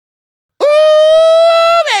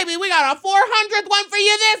got a 400th one for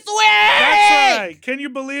you this week. That's right. Can you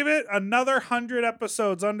believe it? Another 100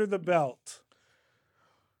 episodes under the belt.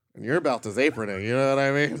 And your belt is aproning, you know what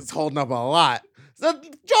I mean? It's holding up a lot. So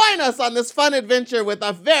join us on this fun adventure with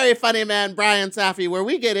a very funny man, Bryan Safi, where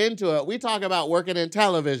we get into it. We talk about working in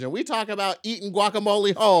television. We talk about eating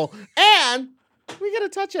guacamole whole. And we get a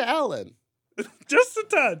touch of Ellen. Just a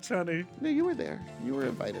touch, honey. No, you were there. You were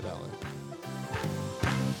invited, Ellen.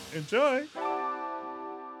 Enjoy.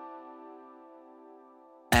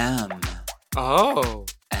 Oh.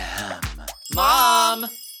 Mom!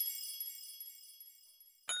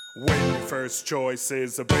 When your first choice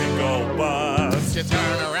is a big old bus, You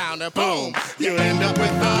turn around and boom, you end up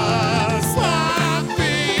with a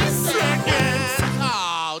sloppy seconds.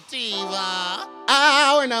 Oh, diva.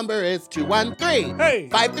 Our number is 213 Hey.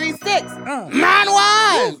 536 Uh.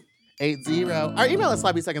 9180. Our email is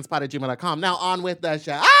sloppysecondspot@gmail.com. Now on with the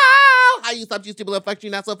show. Oh, how you stop you stupid little fucks, you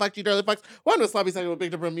not so fucks, you dirty fucks. One with Sloppy Second with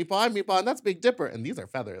Big Dipper and Meatball. I'm Meatball, and that's Big Dipper. And these are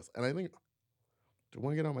feathers. And I think, do you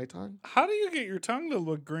want to get on my tongue? How do you get your tongue to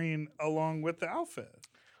look green along with the outfit?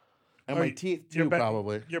 And Oh, my teeth you're too, back-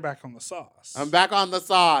 probably. You're back on the sauce. I'm back on the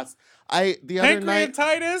sauce. The other night.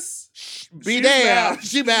 Pancreatitis? Be She's damned. back. She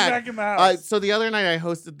She's back. back in the house. So the other night I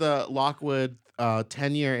hosted the Lockwood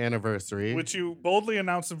 10-year anniversary. Which you boldly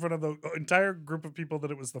announced in front of the entire group of people that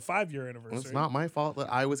it was the 5-year anniversary. It's not my fault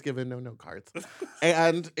that I was given no note cards.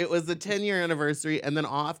 And it was the 10-year anniversary. And then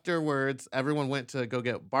afterwards, everyone went to go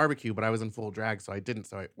get barbecue, but I was in full drag, so I didn't.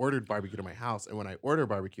 So I ordered barbecue to my house. And when I ordered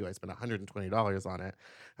barbecue, I spent $120 on it.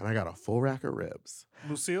 And I got a full rack of ribs.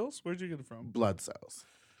 Lucille's? Where'd you get it from? Blood cells.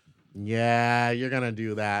 Yeah, you're going to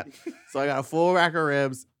do that. So I got a full rack of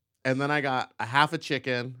ribs. And then I got a half a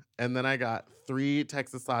chicken. And then I got 3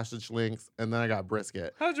 Texas sausage links. And then I got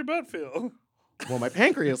brisket. How'd your butt feel? Well, my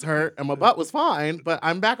pancreas hurt and my butt was fine, but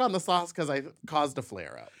I'm back on the sauce because I caused a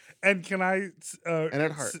flare up. And can I And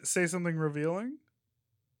it hurt. say something revealing?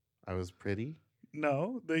 I was pretty.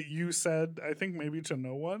 No, that you said, I think maybe to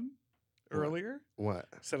no one earlier. What?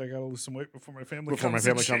 Said I gotta lose some weight before my family Before my comes.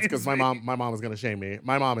 family comes, because my mom is gonna shame me.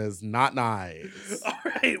 My mom is not nice. All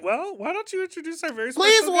right, well, why don't you introduce our very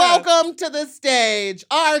Please special guest? welcome to the stage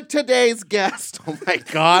our today's guest. Oh my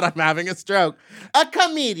God, I'm having a stroke. A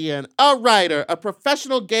comedian, a writer, a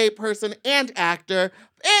professional gay person, and actor.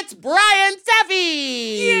 It's Bryan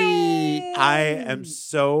Safi. I am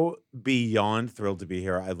so beyond thrilled to be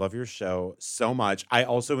here. I love your show so much. I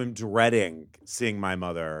also am dreading seeing my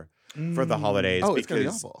mother for the holidays Oh, it's gonna be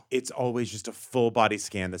because awful. it's always just a full body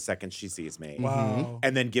scan the second she sees me. Wow.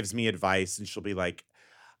 And then gives me advice, and she'll be like,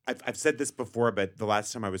 I've said this before, but the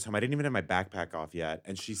last time I was home, I didn't even have my backpack off yet.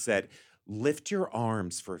 And she said, lift your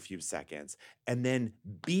arms for a few seconds and then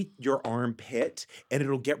beat your armpit, and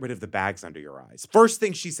it'll get rid of the bags under your eyes. First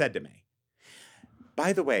thing she said to me.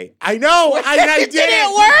 By the way, I know I did Did it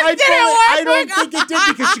it. work? Did it work? I don't think it did,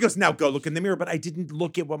 because she goes, now go look in the mirror. But I didn't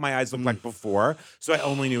look at what my eyes looked like before, so I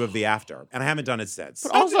only knew of the after, and I haven't done it since.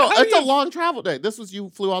 But also, how do it's a you- long travel day. This was, you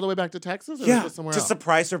flew all the way back to Texas? Or Yeah, was somewhere to else?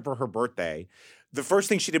 surprise her for her birthday. The first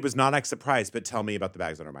thing she did was not act surprised, but tell me about the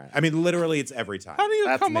bags under my eye. I mean, literally, it's every time. How do you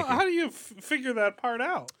That's come? Nikki. How do you figure that part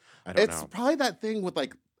out? I don't It's know. probably that thing with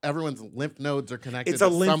like everyone's lymph nodes are connected. It's a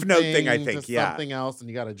to lymph node thing, I something, think, to yeah. something else, and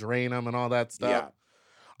you got to drain them and all that stuff. Yeah.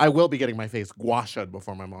 I will be getting my face gua shed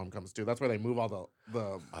before my mom comes too. That's where they move all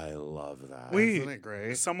the. I love that. Wait. Isn't it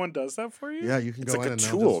great? Someone does that for you? Yeah, you can It's go like in a and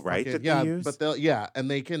they'll tool, just right, fucking- that they yeah, use? but and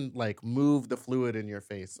they can like move the fluid in your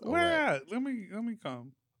face. Where away. at? Let me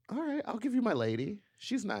come. All right, I'll give you my lady.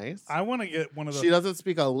 She's nice. I want to get one of those. She doesn't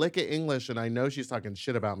speak a lick of English, and I know she's talking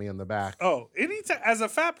shit about me in the back. Oh, anytime as a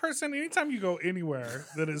fat person, anytime you go anywhere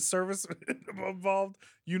that is service involved,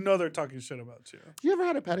 you know they're talking shit about you. You ever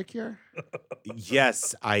had a pedicure?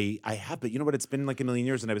 Yes, I have, but you know what? It's been like a million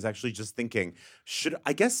years, and I was actually just thinking,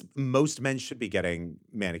 I guess most men should be getting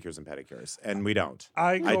manicures and pedicures, and we don't.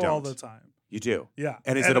 I go all don't. the time. You do? Yeah.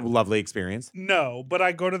 And is it a lovely experience? No, but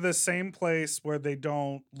I go to the same place where they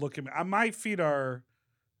don't look at me. My feet are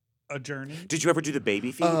a journey. Did you ever do the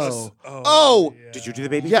baby feet? Oh. Did you do the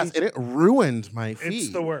baby Yes, feet? and it ruined my feet. It's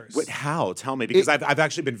the worst. What, how? Tell me, because I've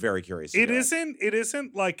actually been very curious. to It do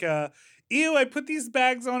isn't like a, ew, I put these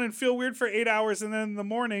bags on and feel weird for 8 hours, and then in the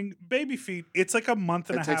morning, baby feet. It's like a month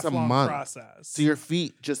and It a takes half a long month. process. So your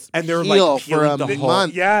feet just And they're, peel like, for a peeling the whole-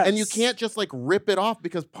 month. Yes. And you can't just like rip it off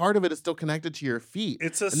because part of it is still connected to your feet.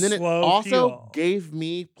 It's a and then slow it also peel. gave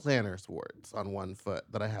me plantar warts on one foot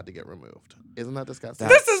that I had to get removed. Isn't that disgusting?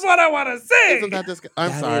 This is what I want to say. Isn't that disgusting?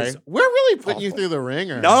 I'm That sorry. is We're really putting you awful. through the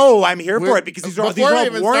ringer. No, I'm here for We're- it because these are before all we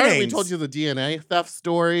even started, we warnings. told you the DNA theft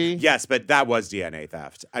story. Yes, but that was DNA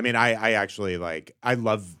theft. I mean, I actually like I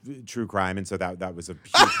love true crime, and so that was a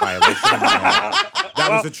huge violation. Of my that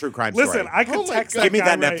was a true crime story. Listen, I could Oh my text God. that Give me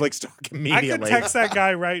guy that right- Netflix talk I immediately. could text that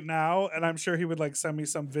guy right now, and I'm sure he would like send me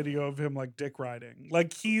some video of him like dick riding.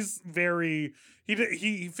 Like he's very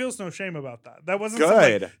he feels no shame about that. That wasn't some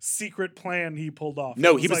Good. like, secret plan he pulled off.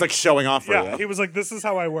 No, It he was like showing off for yeah, you. he was like, this is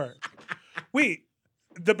how I work. Wait,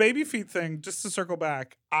 the baby feet thing. Just to circle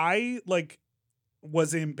back, I like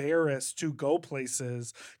was embarrassed to go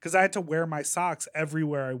places because I had to wear my socks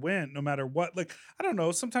everywhere I went, no matter what. Like I don't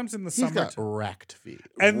know. Sometimes in the He's summer. got wrecked feet.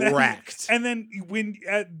 And then, Wrecked. And then when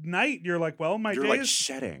at night you're like, well, my You're day like is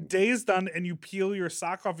shedding. day is done, and you peel your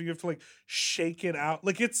sock off and you have to like shake it out.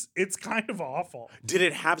 Like it's kind of awful. Did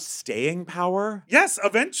it have staying power? Yes,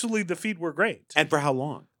 eventually the feet were great. And for how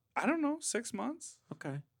long? I don't know, 6 months.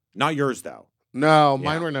 Okay. Not yours though. No,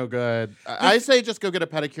 mine Yeah. were no good. I say just go get a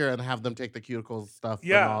pedicure and have them take the cuticle stuff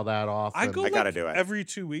Yeah. and all that off. I and- go I gotta like, do it. every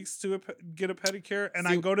 2 weeks to get a pedicure, and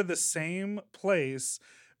I See- go to the same place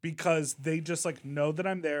because they just like know that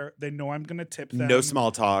I'm there. They know I'm gonna tip them. No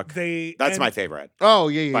small talk. They That's and my favorite. Oh,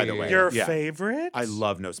 yeah. By the yeah, way. yeah. Your Yeah. favorite? I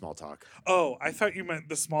love no small talk. Oh, I thought you meant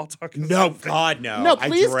the small talk. is No, something. God, no. No, I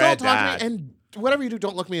please don't dread talk that. to me. And whatever you do,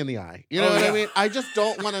 don't look me in the eye. You know Oh, what yeah. I mean? I just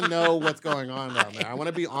don't want to know what's going on down there. I want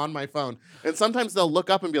to be on my phone. And sometimes they'll look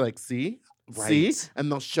up and be like, see? See? Right.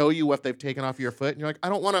 And they'll show you what they've taken off your foot. And you're like, I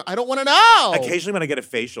don't want to know. Occasionally, when I get a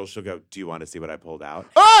facial, she'll go, "Do you want to see what I pulled out?"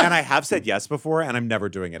 Ah! And I have said yes before, and I'm never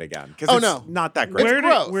doing it again because Oh, it's no. not that great.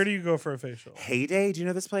 gross. Where do you go for a facial? Heyday, do you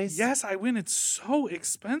know this place? Yes, I win. It's so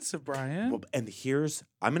expensive, Brian. Well, and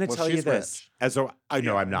I'm going to Well, tell you she's this. I know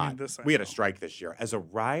Yeah, I'm I not. mean, this I We had a know. strike this year. As a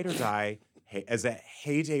ride or die, as a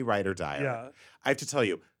Heyday ride or die, Yeah. I have to tell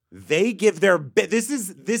you, they give their this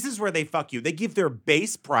is where they fuck you. They give their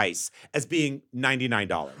base price as being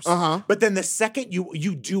 $99. Uh-huh. But then the second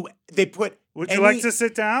you do, they put Would you like to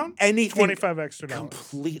sit down? anything 25 extra dollars.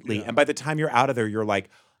 completely. Yeah. And by the time you're out of there, you're like,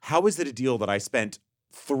 how is it a deal that I spent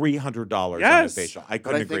 $300 on a Yes. facial? I But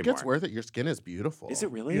couldn't I agree think more. it's worth it. Your skin is beautiful. Is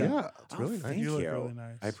it really? Yeah. It's Oh, really nice. thank You look you. really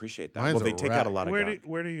nice. I appreciate that. Mine's well, they a take out a wreck. lot of Where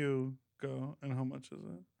gunk. do you go, and how much is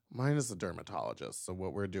it? Mine is a dermatologist, so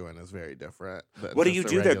what we're doing is very different. than What do just you a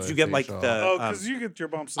do there? regular Did you get like facial. the? Oh, because you get your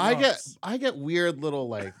bumps and I lumps. get weird little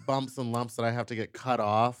like bumps and lumps that I have to get cut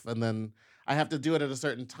off, and then I have to do it at a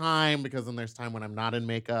certain time because then there's time when I'm not in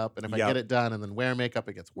makeup, and if I Yep. get it done and then wear makeup,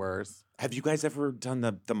 it gets worse. Have you guys ever done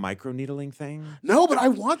the micro needling thing? No, but I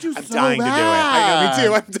want to I'm so dying to do it. I know, me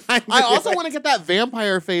too. I'm dying. I to do also it. want to get that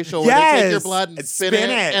vampire facial where they take your Yes, blood and and spin spin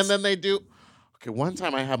it, it. and then they do. Okay, one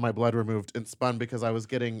time I had my blood removed and spun because I was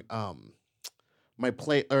getting my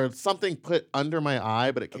plate or something put under my eye,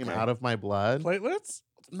 but it came Okay. out of my blood. Platelets?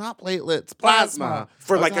 Not platelets, Plasma. plasma.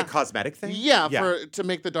 for I was like a ha- cosmetic thing. Yeah, to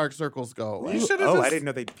make the dark circles go away. You should have Oh, just. I didn't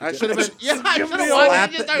know they. I should have been. Yeah, I give should me have a wanted slap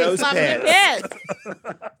to just at start those slapping the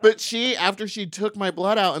pits. But after she took my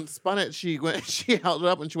blood out and spun it, she held it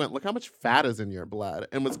up and she went, "Look how much fat is in your blood,"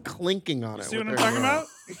 and was clinking on it. See what with I'm her talking nail.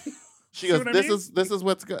 about? She See goes, what I "This mean? is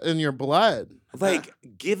what's in your blood." Like,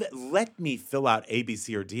 let me fill out A, B,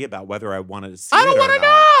 C, or D about whether I wanted to see I don't it or wanna not.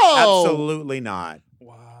 know! Absolutely not.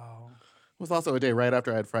 Wow. It was also a day right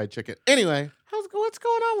after I had fried chicken. Anyway, what's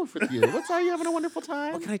going on with you? Are you having a wonderful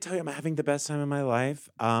time? What can I tell you? I'm having the best time of my life.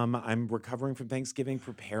 I'm recovering from Thanksgiving,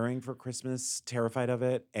 preparing for Christmas, terrified of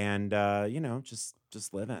it, and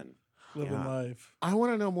just living. Living Yeah. life. I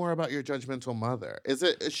want to know more about your judgmental mother. Is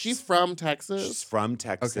she from Texas? She's from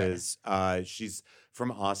Texas. She's from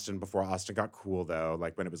Austin before Austin got cool, though,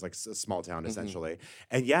 like when it was like a small town, essentially.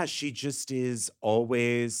 And yeah, she just is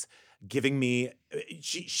always giving me.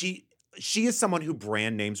 She is someone who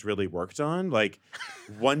brand names really worked on. Like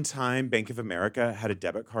one time, Bank of America had a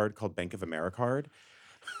debit card called Bank of AmeriCard.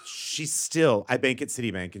 I bank at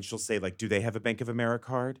Citibank, and she'll say, like, do they have a Bank of America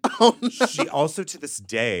card? Oh, no. She also, to this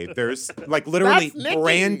day, there's like literally That's Nikki.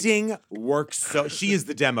 branding works so she is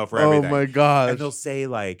the demo for Oh everything. my gosh. And they'll say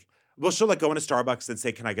like, well, she'll like go into Starbucks and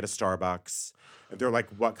say, can I get a Starbucks? And they're like,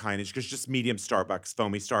 what kind? And she goes, just medium Starbucks,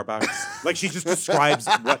 foamy Starbucks. Like she just describes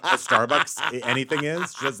what a Starbucks anything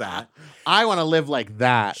is. She does that. I want to live like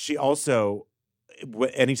that. She also,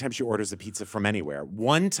 anytime she orders a pizza from anywhere,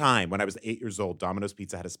 one time when I was 8 years old, Domino's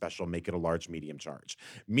Pizza had a special, make it a large, medium charge.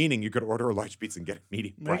 Meaning you could order a large pizza and get a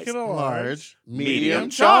medium Make price. it a large. Medium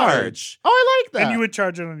charge. Oh, I like that. And you would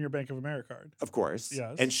charge it on your Bank of America card. Of course.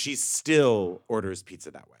 Yes. And she still orders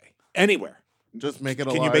pizza that way. Anywhere. just make it a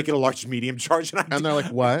Can large. you make it a large, medium charge? And they're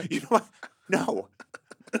like, what? You know what? No.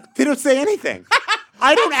 They don't say anything.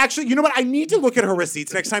 I don't actually, you know what? I need to look at her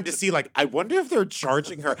receipts next time to see, like, I wonder if they're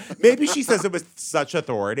charging her. Maybe she says it with such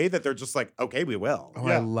authority that they're just like, okay, we will. Oh,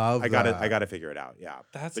 Yeah. I love I that. gotta figure it out. Yeah.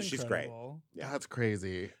 That's But she's great. incredible. Yeah. That's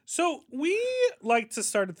crazy. So we like to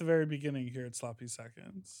start at the very beginning here at Sloppy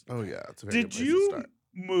Seconds. Oh yeah, it's a very good Did place to you start.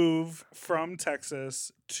 move from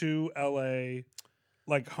Texas to LA,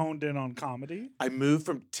 like honed in on comedy? I moved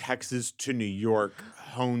from Texas to New York,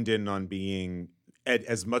 honed in on being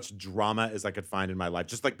as much drama as I could find in my life,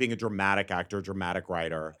 just like being a dramatic actor, dramatic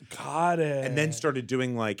writer. Got it. And then started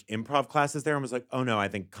doing like improv classes there and was like, oh no, I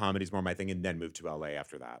think comedy's more my thing. And then moved to LA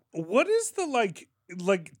after that. What is the like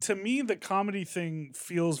to me the comedy thing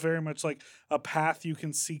feels very much like a path you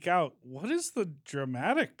can seek out. What is the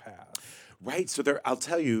dramatic path? Right. So I'll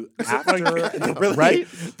tell you, after Right?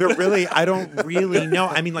 they're really, I don't really know.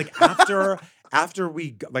 I mean, like after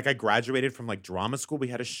we, like I graduated from like drama school, we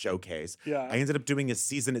had a showcase. Yeah. I ended up doing a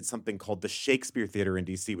season at something called the Shakespeare Theater in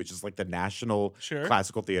DC, which is like the national Sure.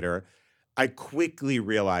 classical theater. I quickly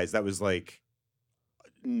realized that was like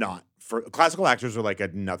not for classical actors are like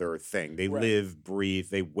another thing. They Right. live, breathe,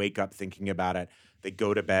 they wake up thinking about it. They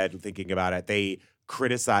go to bed thinking about it. They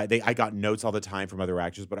criticize. I got notes all the time from other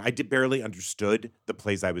actors, but I barely understood the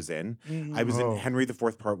plays I was in. Mhm. I was Oh. in Henry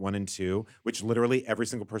IV Part 1 and 2, which literally every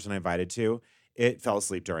single person I invited to, it fell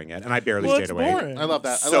asleep during it, and I barely Well, stayed it's awake. boring. I love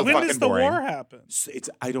that. I So love When that. does fucking the boring. war happen? It's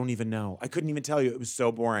I don't even know. I couldn't even tell you. It was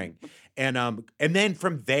so boring. And then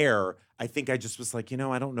from there, I think I just was like, I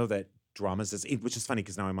don't know that dramas is, which is funny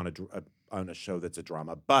because now I'm on a show that's a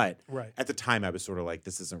drama. But Right. at the time, I was sort of like,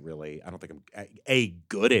 this isn't really. I don't think I'm A,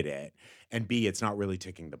 good at it, and B, it's not really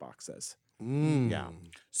ticking the boxes. Yeah.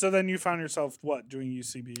 So then you found yourself what, doing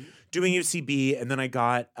UCB? Doing UCB, and then I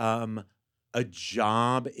got a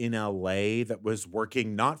job in LA that was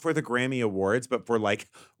working not for the Grammy Awards, but for like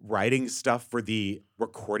writing stuff for the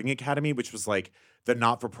Recording Academy, which was like the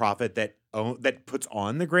not-for-profit that puts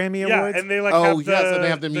on the Grammy Yeah, Awards. and they like Oh, have the, yes, and they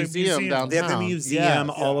have the museum downtown. They have the museum,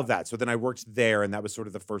 Yes. all Yeah. of that. So then I worked there, and that was sort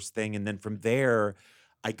of the first thing. And then from there,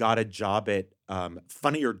 I got a job at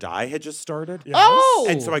Funny or Die had just started. Yes. Oh!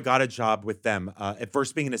 And so I got a job with them, at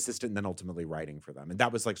first being an assistant and then ultimately writing for them. And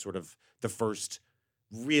that was like sort of the first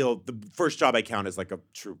job I count as like a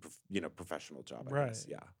true, professional job. I guess.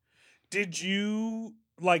 Right. Yeah. Did you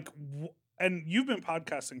like and you've been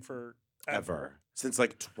podcasting for Ever. Since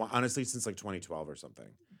like, honestly, since like 2012 or something.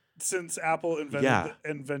 since Apple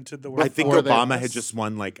invented the word. I think Before they- Obama had just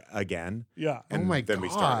won like again. Yeah. And my then we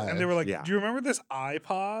God. started. And they were like, Yeah. "Do you remember this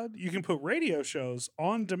iPod? You can put radio shows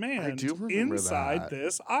on demand do remember inside that.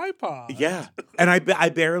 this iPod." Yeah. And I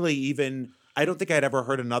barely even, I don't think I'd ever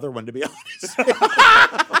heard another one, to be honest.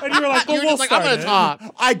 And you were like, "Well, You're we'll just like, I'm start gonna it."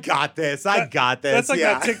 talk. I got this. That's like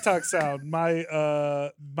yeah. that TikTok sound.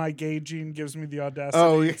 My gay gene gives me the audacity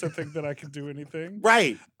Oh, yeah. to think that I can do anything.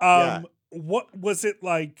 Right. Yeah. What was it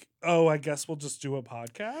like? Oh, I guess we'll just do a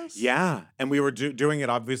podcast. Yeah. And we were doing it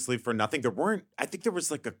obviously for nothing. I think there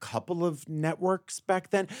was like a couple of networks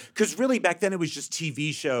back then. Because really back then it was just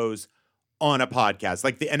TV shows on a podcast.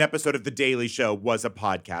 Like an episode of The Daily Show was a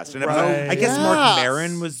podcast. An episode, Right. I guess Yes. Mark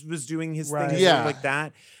Maron was doing his Right. thing, Yeah. stuff like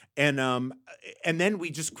that. And then we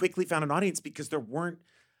just quickly found an audience because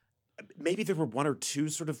maybe there were one or two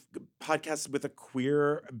sort of podcasts with a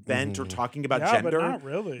queer bent or talking about Yeah, gender. but not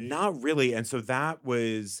really. Not really. And so that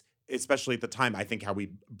was, especially at the time, I think how we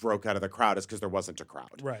broke out of the crowd is because there wasn't a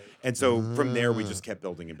crowd. Right. And so from there, we Ah. just kept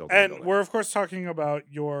building and building. And building. we're of course talking about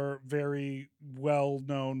your very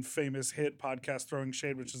well-known, famous hit podcast, Throwing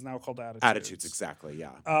Shade, which is now called Attitudes. Attitudes, exactly.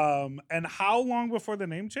 Yeah. And how long before the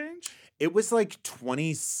name change? It was like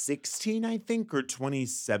 2016, I think, or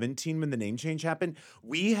 2017 when the name change happened.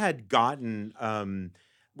 We had gotten,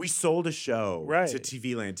 we sold a show Right. to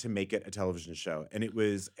TV Land to make it a television show. And it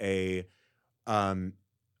was a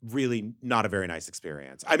really not a very nice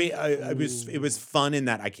experience. I mean, it was fun in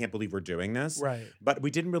that I can't believe we're doing this. Right. But we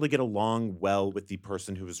didn't really get along well with the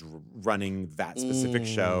person who was running that specific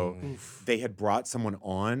show. Oof. They had brought someone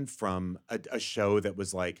on from a show that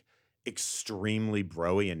was like extremely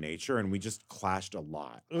broy in nature, and we just clashed a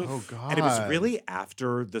lot. Oof. Oh God. And it was really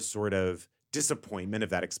after the sort of disappointment of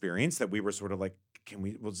that experience that we were sort of like,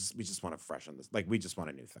 we just want to freshen this. Like, we just want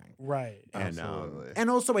a new thing. Right. And Absolutely. and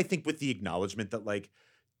also I think with the acknowledgement that like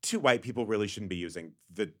two white people really shouldn't be using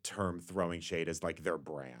the term throwing shade as like their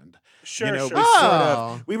brand. Sure, you know,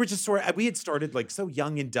 sure. we had started like so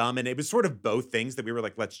young and dumb, and it was sort of both things that we were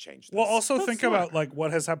like, let's change this. Well, also That's think smart. about like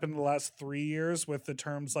what has happened in the last 3 years with the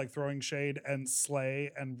terms like throwing shade and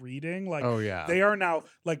slay and reading. Like, Oh, yeah. they are now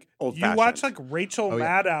like you Old-fashioned. watch like Rachel Oh,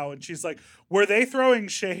 yeah. Maddow, and she's like, "Were they throwing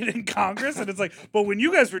shade in Congress?" And it's like, but when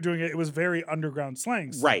you guys were doing it, it was very underground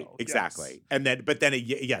slang. Still. Right, Yes. exactly. And then, but then,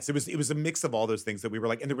 yes, it was a mix of all those things that we were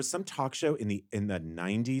like. And there was some talk show in the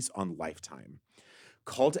 90s on Lifetime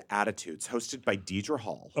called Attitudes, hosted by Deidre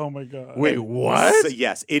Hall. Oh my god! Wait, what? So,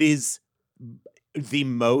 yes, it is the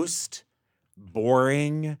most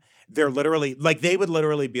boring. They're literally like, they would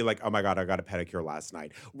literally be like, "Oh my god, I got a pedicure last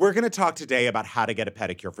night. We're gonna talk today about how to get a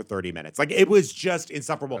pedicure for 30 minutes." Like, it was just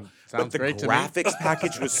insufferable. Sounds But the great to me. graphics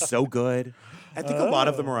package was so good. I think a lot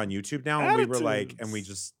of them are on YouTube now, and we were like, and we Attitudes.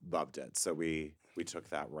 just loved it. So we took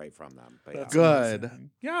that right from them. But That's yeah. Good. amazing.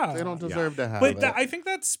 Yeah, They don't deserve to have But it. I think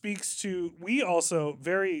that speaks to we also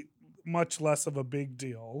very much less of a big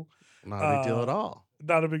deal. Not a big deal at all.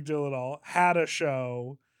 Not a big deal at all. Had a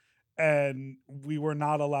show, and we were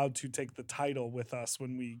not allowed to take the title with us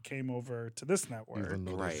when we came over to this network, Even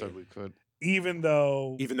though Right. they said we could. even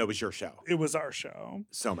though Even though it was your show, it was our show.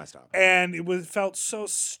 so messed up. And felt so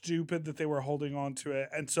stupid that they were holding on to it.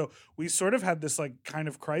 And so we sort of had this like kind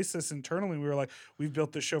of crisis internally. We were like, we've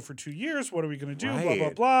built this show for 2 years. What are we going to do? Blah, blah,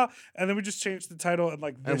 Right. blah. And then we just changed the title. And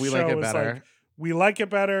like, this And we show like it is better. like, we like it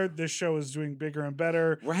better. This show is doing bigger and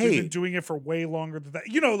better. We've been Right. doing it for way longer than that.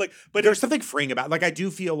 You know, like, but There's something freeing about, like, I do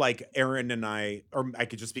feel like Aaron and I, or I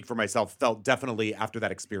could just speak for myself, felt definitely after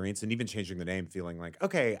that experience and even changing the name, feeling like,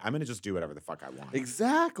 okay, I'm going to just do whatever the fuck I want.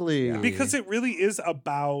 Exactly. Yeah. because it really is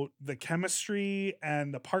about the chemistry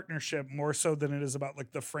and the partnership more so than it is about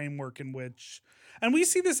like the framework in which, and we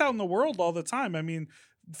see this out in the world all the time. I mean,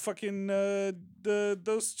 fucking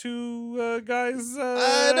those two guys,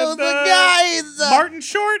 those guys. Martin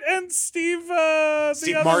Short and Steve the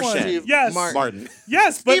Steve other Martian. one. Steve Yes, Martin.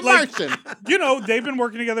 yes, but Steve like, Martian. you know, they've been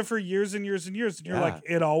working together for years and years and years, and you're Yeah. like,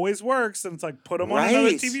 it always works, and it's like, put them on another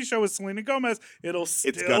Right. TV show with Selena Gomez, it'll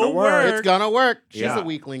still gonna work. It's gonna work. She's Yeah. a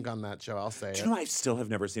weak link on that show. I'll say Do it. you know I still have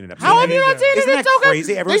never seen an episode? How have you neither. not seen it? Isn't that It's so good.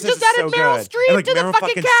 crazy? Everyone They says just it's added so Meryl good. Streep And, like, to the Meryl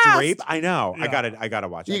fucking cast. Streep. I know. Yeah. I gotta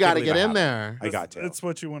watch it. You I got can't to believe get I in haven't. there. I got to. It's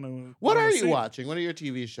what you want to. What are you watching? What are your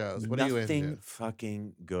TV shows? What are you Nothing into?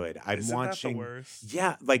 fucking good. I'm Isn't watching. that the worst?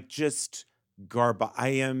 Yeah, like just garbage. I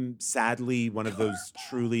am sadly one of those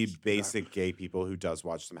truly basic gay people who does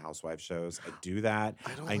watch some housewife shows. I do that.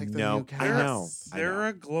 I don't I like the know. new I know. cast. I They're know.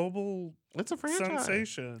 a global It's a franchise.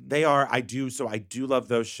 sensation. They are. I do. So I do love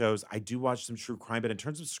those shows. I do watch some true crime, but in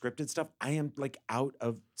terms of scripted stuff, I am like out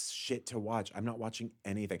of shit to watch. I'm not watching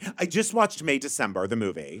anything. I just watched May December, the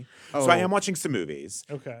movie. So I Oh. am watching some movies.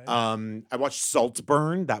 Okay. I watched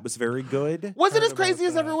Saltburn. That was very good. Was it Heard as crazy about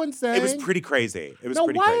as that. everyone's saying? It was pretty crazy. It was Now,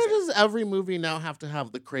 pretty why crazy. does every movie now have to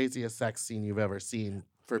have the craziest sex scene you've ever seen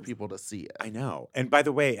for people to see it? I know. And by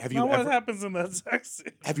the way, have now you what ever happens in that sex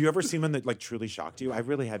scene? have you ever seen one that like truly shocked you? I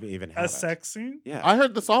really haven't even had A it. sex scene? Yeah. I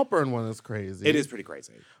heard the Saltburn one is crazy. It is pretty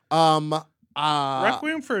crazy.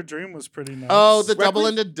 Requiem for a Dream was pretty nice. Oh, the Requiem-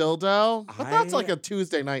 double-ended dildo. But that's I- like a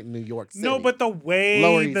Tuesday night in New York City. no, but the way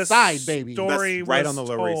Lower East the Side, baby. story That's right was on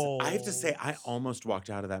the Lower East Side. told. I have to say, I almost walked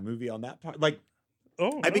out of that movie on that part. Like,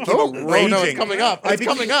 Oh, I no. became Oh, a no, raging. it's coming up. I It's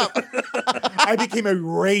became- coming up. I became a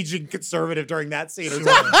raging conservative during that scene. I was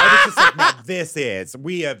just like, now this is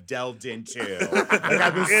we have delved into. Like, I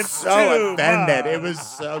was It's so too offended. much.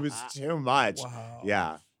 It was too much. Wow.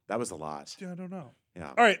 Yeah, that was a lot. Yeah, I don't know. Yeah.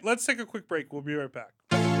 All right, let's take a quick break. We'll be right back.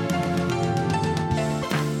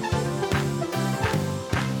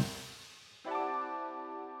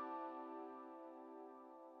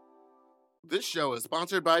 This show is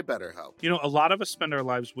sponsored by BetterHelp. You know, a lot of us spend our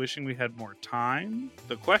lives wishing we had more time.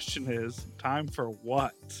 The question is, time for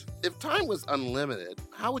what? If time was unlimited,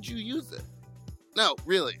 how would you use it? No,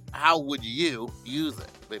 really, how would you use it?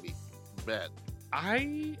 Maybe bed.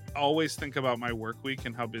 I always think about my work week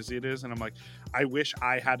and how busy it is, and I'm like, I wish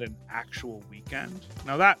I had an actual weekend.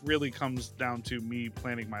 Now, that really comes down to me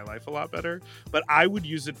planning my life a lot better, but I would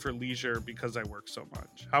use it for leisure because I work so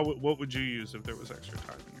much. What would you use if there was extra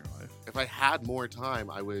time in your life? If I had more time,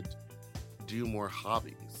 I would do more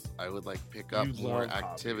hobbies. I would like pick up You more love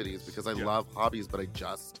activities hobbies. because I Yeah. love hobbies, but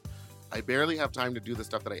I barely have time to do the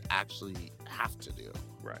stuff that I actually have to do.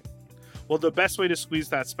 Right. Well, the best way to squeeze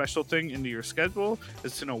that special thing into your schedule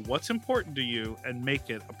is to know what's important to you and make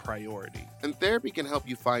it a priority. And therapy can help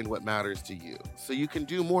you find what matters to you so you can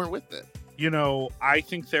do more with it. I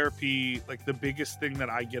think therapy, like the biggest thing that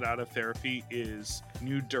I get out of therapy is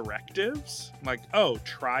new directives. Like, oh,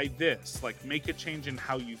 try this. Like, make a change in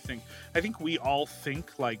how you think. I think we all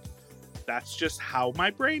think like, that's just how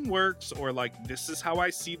my brain works, or like, this is how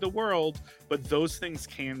I see the world. But those things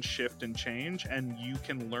can shift and change, and you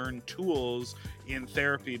can learn tools in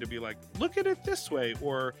therapy to be like, look at it this way,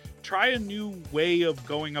 or try a new way of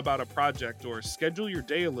going about a project, or schedule your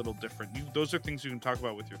day a little different. Those are things you can talk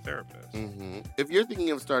about with your therapist. Mm-hmm. If you're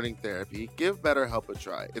thinking of starting therapy, give BetterHelp a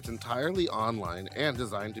try. It's entirely online and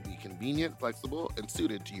designed to be convenient, flexible, and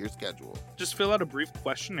suited to your schedule. Just fill out a brief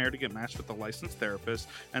questionnaire to get matched with a licensed therapist,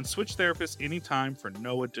 and switch therapists anytime for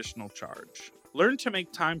no additional charge. Learn to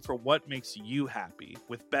make time for what makes you happy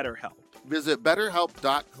with BetterHelp. Visit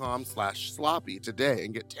betterhelp.com/sloppy today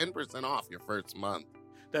and get 10% off your first month.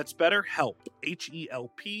 That's BetterHelp,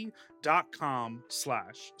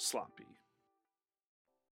 HELP.com/sloppy.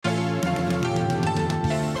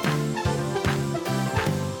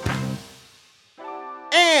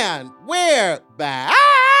 And we're back.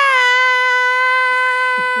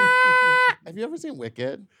 Have you ever seen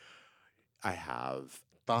Wicked? I have.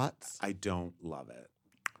 Thoughts? I don't love it.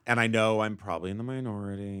 And I know I'm probably in the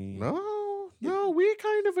minority. No, we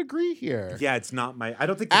kind of agree here. Yeah, it's not my... I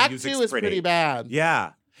don't think the Act music's 2 is pretty. pretty bad.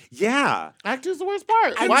 Yeah. Yeah. Act 2 is the worst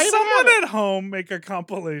part. Can Why even have someone it? at home make a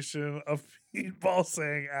compilation of people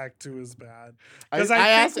saying Act 2 is bad? I Because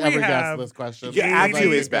asked think every we guest have this question. Yeah, Act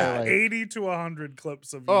 2 is They're bad. 80 to 100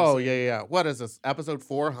 clips of you Oh, saying, yeah. What is this? Episode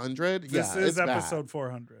 400? This Yeah, is it's bad. episode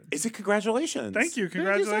 400. Is it congratulations? Thank you. so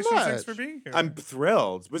Congratulations. Thanks much. for being here. I'm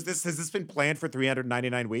thrilled. Has this been planned for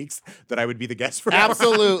 399 weeks that I would be the guest for?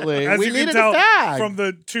 Absolutely. As We you needed can tell a tag. from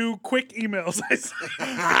the 2 quick emails I sent.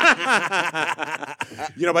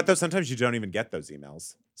 You know what, though? Sometimes you don't even get those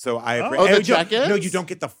emails. So I Oh. Oh, the you- check-ins? No, you don't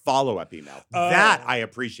get the follow-up email. Oh. That I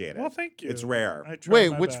appreciate it. Well, thank you. It's rare. I tried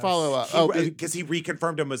Wait, my which best. follow-up? Oh, Because he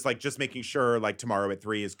reconfirmed him, was like just making sure like tomorrow at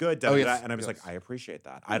 3 is good. Da, Oh, da, yes, da, and I was yes. like, I appreciate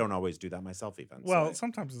that. I don't always do that myself even. Well, so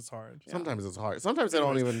sometimes it's hard. sometimes it's hard. Sometimes they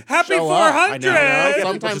don't even Happy show up. 400! I know. Yeah, People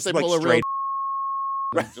sometimes just, they like, pull a real straight-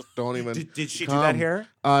 just don't even. Did she do come. that here?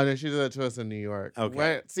 No, she did that to us in New York. Okay.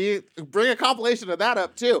 Right? See, bring a compilation of that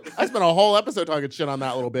up too. I spent a whole episode talking shit on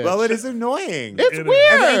that little bit. Well, it is annoying. It's It is.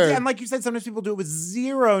 weird. And like you said, sometimes people do it with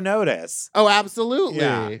zero notice. Oh, absolutely.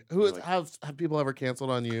 Yeah. Who is, Like- have people ever canceled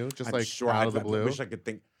on you? Just I'm like sure out of the I blue. wish I could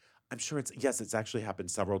think. I'm sure it's actually happened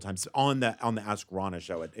several times on the Ask Rana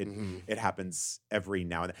show. It happens every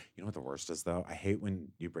now and then. You know what the worst is though? I hate when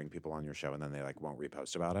you bring people on your show and then they like won't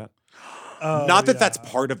repost about it. Oh, Not that that's yeah.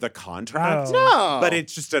 part of the contract, No, but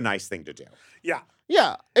it's just a nice thing to do. Yeah.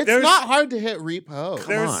 yeah, it's There's- not hard to hit repost. Come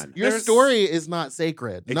There's- on. Your there's- story is not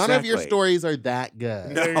sacred. None of your Exactly. stories are that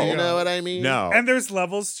good. No. There you You know go. what I mean? No. And there's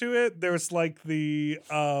levels to it. There's like the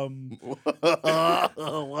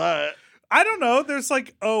What? I don't know. There's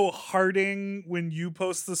like, hearting when you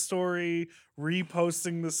post the story,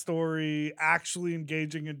 reposting the story, actually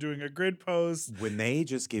engaging and doing a grid post. When they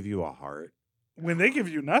just give you a heart, When they give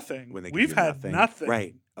you nothing, when they give we've you had nothing.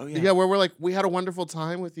 Right. Oh yeah. Yeah, where we're like, we had a wonderful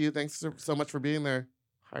time with you. Thanks so much for being there.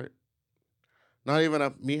 Heart. Not even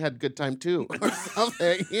a me had good time too or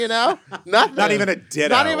something. You know, nothing. Not even a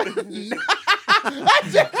ditto. Not even.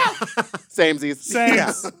 Samesies. Same.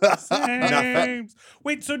 Yeah. Same.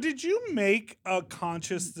 Wait, so did you make a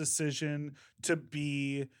conscious decision to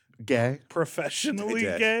be Gay. I professionally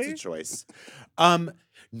did. gay? It's a choice.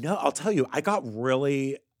 No, I'll tell you, I got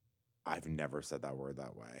really. I've never said that word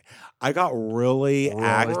that way. I got really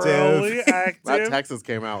active. Really That active. Texas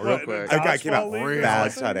came out real What, quick. I came out Dodgeball league or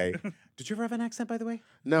bad something? today. Did you ever have an accent, by the way?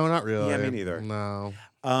 No, not really. Yeah, me neither. No.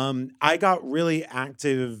 I got really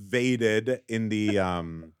activated in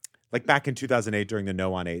the like back in 2008 during the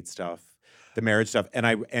No on 8 stuff, the marriage stuff,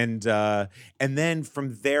 and then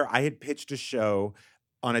from there I had pitched a show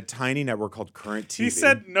on a tiny network called Current TV. He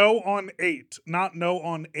said no on 8, not no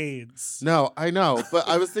on AIDS. No, I know, but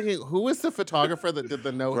I was thinking, who was the photographer that did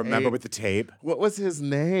the no? Remember hate? with the tape? What was his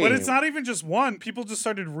name? But it's not even just one. People just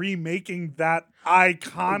started remaking that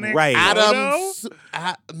iconic Right. photo.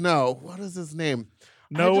 No, what is his name?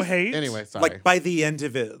 No hate? Anyway, sorry. Like by the end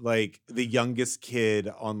of it, like the youngest kid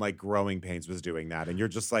on like Growing Pains was doing that, and you're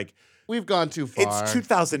just like, We've gone too far. it's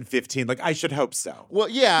 2015. Like I should hope so. Well,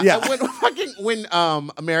 yeah. Yeah. When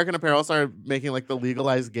American Apparel started making like the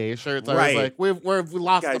legalized gay shirts, I Right. was like, we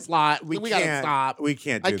lost the Guys, plot. we gotta can't- stop. We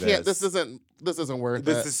can't do I can't. This isn't worth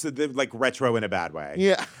This it. is like retro in a bad way.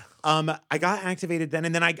 Yeah. I got activated then,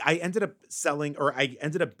 and then I ended up I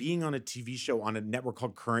ended up being on a TV show on a network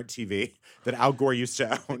called Current TV that Al Gore used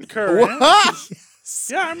to own. Current. What?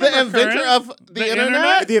 Yeah, I remember The inventor Current. of the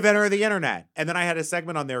internet? The inventor of the internet. And then I had a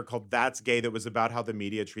segment on there called That's Gay that was about how the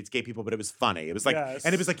media treats gay people, but it was funny. It was like, Yes.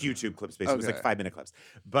 and it was like YouTube clips, basically. It was like Okay. 5-minute clips.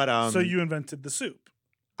 But So you invented the soup.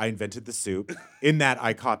 I invented the soup. In that,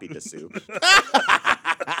 I copied the soup.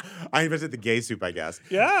 I invented the gay soup, I guess.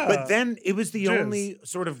 Yeah. But then it was the Jizz. only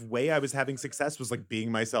sort of way I was having success was like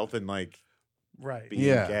being myself and like Right. being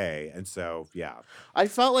Yeah. gay. And so, yeah. I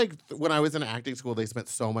felt like when I was in acting school, they spent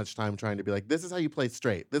so much time trying to be like, this is how you play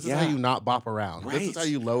straight. This is how Yeah. you not bop around. This is Right. how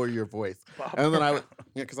you lower your voice. Bop And then around.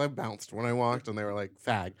 because I bounced when I walked and they were like,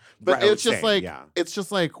 fag. But Right, it's just same, like, yeah. it's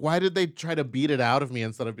just like, why did they try to beat it out of me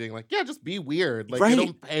instead of being like, yeah, just be weird. Like, Right.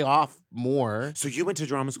 it'll pay off more. So you went to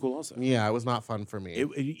drama school also? Yeah, it was not fun for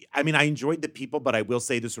me. I mean, I enjoyed the people, but I will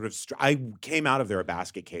say the sort of I came out of there a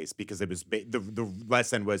basket case because it was the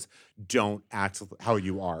lesson was don't act how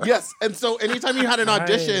you are. Yes, and so anytime you had an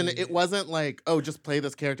audition, Right. it wasn't like, oh, just play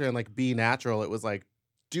this character and like be natural. It was like,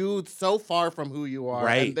 do so far from who you are,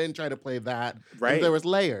 Right. and then try to play that. Right. And there was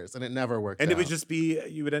layers, and it never worked. And out. it would just be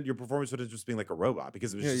your performance would have just been like a robot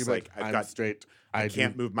because it was Yeah, just you'd be like I've I'm got straight. I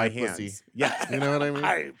can't move my hands. pussy. Yeah, You know what I mean?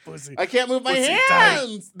 Hi, pussy. I can't move my Pussy tight.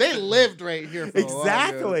 hands. They lived right here. For a long time.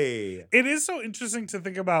 exactly. It is so interesting to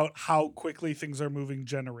think about how quickly things are moving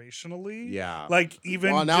generationally. Yeah, Like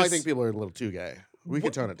even Well, now I just- think people are a little too gay. We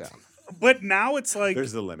could tone it down. but now it's like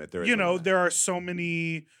there's a limit. There is you a know, limit. there are so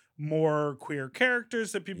many more queer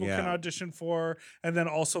characters that people can Yeah. audition for, and then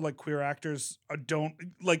also like queer actors don't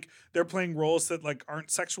like they're playing roles that like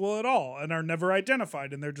aren't sexual at all and are never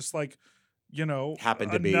identified, and they're just like, you know, Happen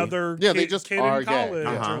to be. another Yeah, kid, they just kid are in gay. college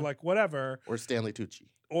Uh-huh. or like whatever, Or Stanley Tucci.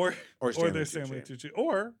 or Or they're Stanley Stanley Tucci. Tucci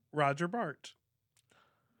or Roger Bart.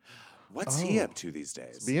 What's he Oh. up to these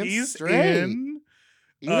days? Being He's straight. in.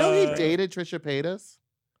 You know he uh, dated Trisha Paytas?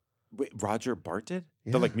 Wait, Roger Bart did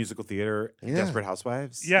Yeah. the like musical theater, Yeah. Desperate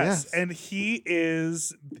Housewives. Yes, Yes. and he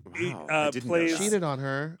is Wow, I didn't know plays that. Cheated on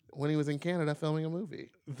her when he was in Canada filming a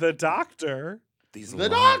movie. the doctor These The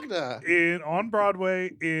long- doctor. in on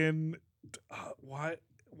Broadway in why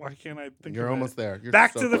can't I think You're of almost it? there. You're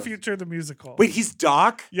Back so to the close. Future the musical. Wait, he's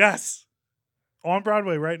Doc Yes. On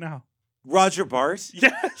Broadway right now. Roger Bart.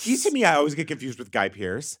 Yes. He to me, I always get confused with Guy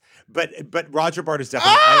Pearce, but Roger Bart is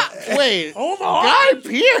definitely. Ah! Wait. Hold on. Guy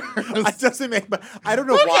Pearce. It doesn't make. I don't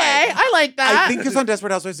know Okay, why. I like that. I think because on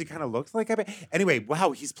Desperate Housewives he kind of looked like Guy Pearce. Anyway,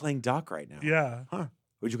 wow, he's playing Doc right now. Yeah. Huh?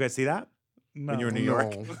 Would you guys see that No. when you were in New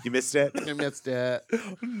York? No. You missed it. I missed it.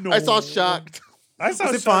 No. I saw Shucked. I saw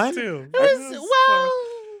Was it Shucked fun? too. It was, well,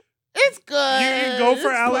 it's good. You go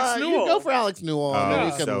for It's Alex fun. Newell. You go for Alex Newell. and then Oh,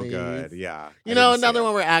 we can so leave. good. Yeah. You I know, didn't see another it.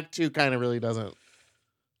 one where Act 2 kind of really doesn't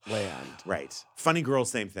land. Right. Funny Girl,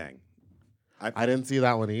 same thing. I didn't see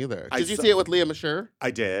that one either. I Did you saw- see it with Leah Masher?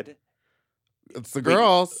 I did. It's the Wait,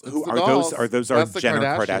 girls. It's Who the are dolls. those? Are those That's the Jenner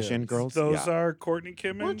Kardashians. Kardashian girls? Those Yeah. are Courtney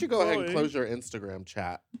Kim and Why don't you go ahead and Khloe. close your Instagram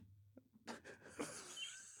chat?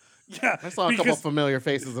 Yeah. I saw a couple because familiar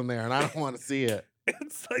faces in there, and I don't want to see it.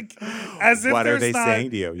 it's like as if What are there's they not,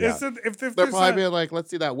 saying to you? Yeah. as if They're there's probably not being like, "Let's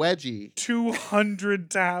see that wedgie." 200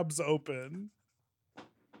 tabs open.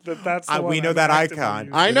 That's the one we know I'm that actively icon.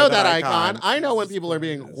 using. I You know know that that icon. icon. I know when people are Jesus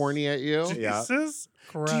being Christ. horny at you. Yeah. Jesus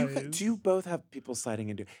Christ. Do you both have people sliding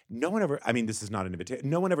into? No one ever. I mean, this is not an invitation.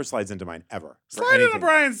 No one ever slides into mine ever. for Slide into anything.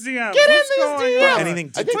 Brian's DMs. Get in What's these going DMs. on? Anything I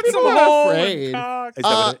to think Put people some are hole in afraid. cock. Is that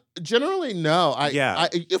what it- Generally, no. Yeah.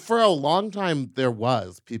 I for a long time there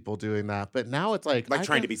was people doing that, but now it's like Like I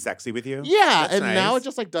trying to can- be sexy with you? Yeah, That's and now nice. it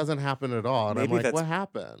just like doesn't happen at all. And Maybe I'm like, that's- what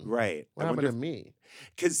happened? Right. What happened to me?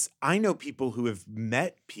 Because I know people who have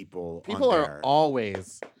met people. People on are there.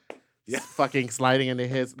 always Yeah. fucking sliding into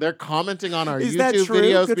his. They're commenting on our Is that YouTube true?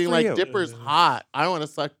 videos, Good being for like, you. "Dipper's hot. I want to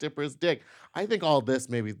suck Dipper's dick." I think all this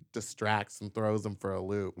maybe distracts and throws them for a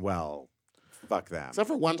loop. Well, fuck them. Except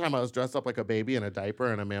for one time, I was dressed up like a baby in a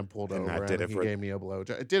diaper, and a man pulled And over that did and it he for- gave me a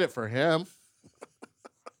blowjob. It did it for him.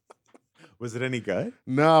 Was it any good?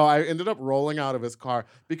 No, I ended up rolling out of his car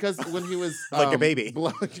because when he was Like a baby.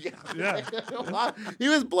 Yeah. He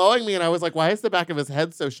was blowing me, and I was like, "Why is the back of his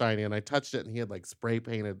head so shiny?" And I touched it, and he had like spray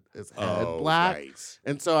painted his head black. Right.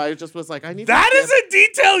 And so I just was like, "I need." That to is a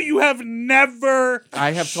detail you have never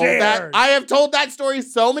I have shared. told that. I have told that story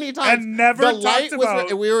so many times. and never The talked light was.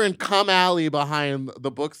 about. We were in Cum Alley behind the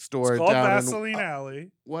bookstore It's called down Vaseline in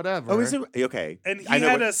Alley. whatever. Oh, is it okay? And he I know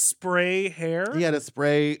had what- a spray hair. He had a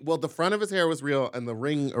spray. Well, the front of his hair was real, and the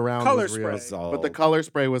ring around Color was real. spray. But the color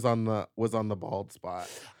spray was on the bald spot.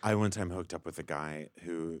 I one time hooked up with a guy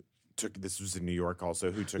who took. This was in New York, also.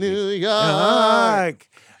 Who took New me. York.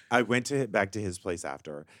 I went back to his place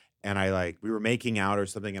after, and we were making out or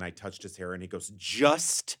something, and I touched his hair, and he goes,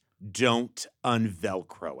 "Just don't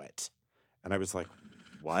unvelcro it." And I was like,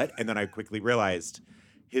 what? And then I quickly realized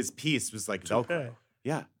his piece was like Velcro. Okay.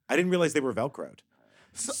 Yeah. I didn't realize they were Velcroed.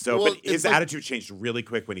 So well, but his it's like- attitude changed really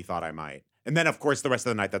quick when he thought I might. And then, of course, the rest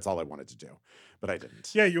of the night, that's all I wanted to do. But I didn't.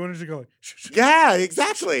 Yeah, you wanted to go like, Yeah,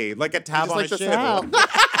 exactly. Like a tab Just on like a the shit. sound.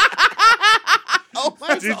 Oh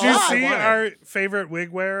my Did you God. see Why? our favorite wig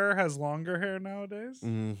wearer has longer hair nowadays?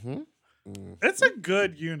 Mm-hmm. It's a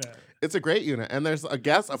good unit. It's a great unit. And there's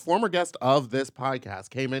a former guest of this podcast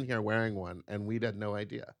came in here wearing one, and we had no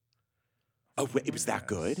idea. Oh, wait, it was that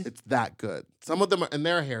good? It's that good. Some of them are, and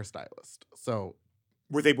they're a hairstylist. So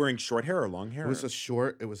Were they wearing short hair or long hair?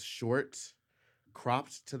 it was short,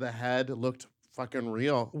 cropped to the head, looked fucking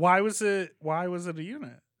real. Why was it a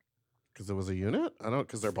unit? Because it was a unit?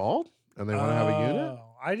 Because they're bald and they want to have a unit.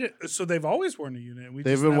 I did. So they've always worn a unit.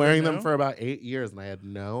 They've been wearing them for about 8 years, and I had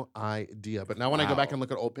no idea. But now when I go back Wow. and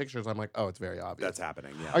look at old pictures, I'm like, oh, it's very obvious. That's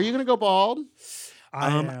happening. Yeah. Are you gonna go bald? We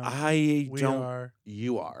don't. are.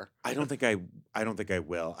 You are. I don't think I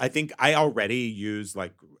will. I think I already use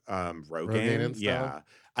like Rogaine. Rogaine and stuff? Yeah.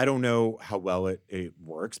 I don't know how well it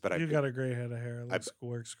works, but You got a great head of hair. It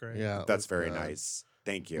works great. Yeah, that's it very looks good. nice.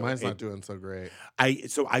 Thank you. Mine's not doing so great.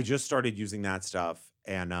 So I just started using that stuff,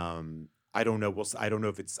 and I don't know. I don't know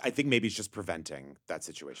if it's. I think maybe it's just preventing that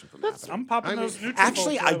situation from happening. I'm popping I mean, those Nutrafol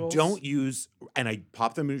Actually, I levels. don't use, and I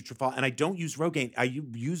pop the Nutrafol, and I don't use Rogaine. I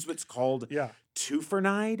use what's called Yeah.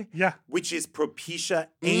 Tufernide, Yeah. which is Propecia,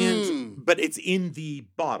 but it's in the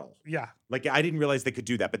bottle. Yeah. Like I didn't realize they could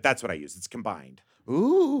do that, but that's what I use. It's combined.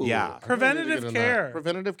 Ooh. Yeah. I really need to Preventative get in care. that.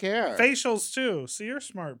 Preventative care. Facials too. So you're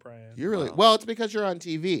smart, Bryan. You're really Wow. well. It's because you're on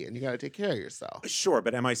TV and you got to take care of yourself. Sure,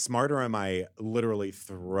 but am I smart or am I literally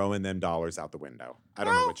throwing them dollars out the window? I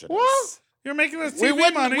don't know which it is. well, You're making this We TV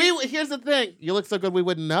wouldn't. money. Here's the thing. You look so good, we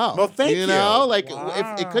wouldn't know. Well, thank You know, you. like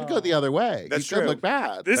if it could go the other way. That's you could true. look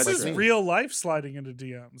bad. This That's is true. real life sliding into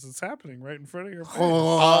DMs. It's happening right in front of your face.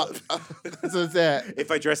 Oh, this is it. If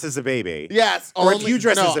I dress as a baby. Yes. Or if only- you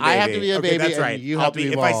dress no, as a baby. I have to be a Okay, baby, that's and right. you I'll have to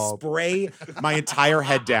be if I bald. spray my entire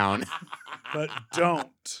head down, But don't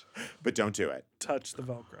but don't do it. touch the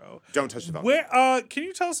Velcro. Don't touch the Velcro. Where? Can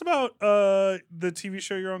you tell us about the TV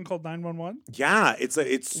show you're on called 911? Yeah, it's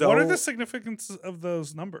so. What are the significance of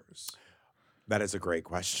those numbers? That is a great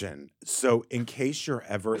question. So, in case you're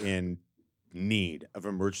ever in need of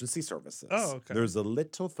emergency services, Oh, okay. there's a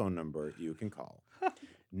little phone number you can call.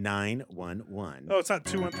 911. Oh, it's not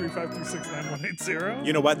 213-536-9180.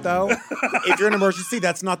 You know what though? If you're in an emergency,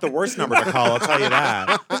 that's not the worst number to call. I'll tell you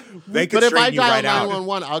that. They could But if I straighten you dial right out.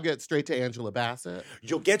 911, I'll get straight to Angela Bassett.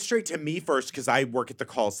 You'll get straight to me first because I work at the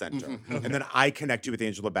call center, Mhm. and then I connect you with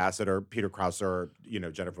Angela Bassett or Peter Krause or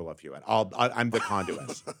Jennifer Love Hewitt. I'm the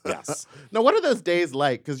conduit. Yes, Now, what are those days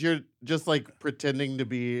like? Because you're just like pretending to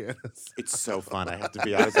be. it's so fun. I have to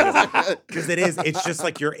be honest because it is. It's just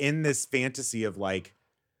like you're in this fantasy of like.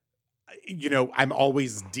 I'm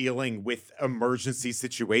always dealing with emergency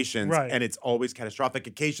situations, Right. and it's always catastrophic.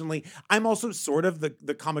 Occasionally, I'm also sort of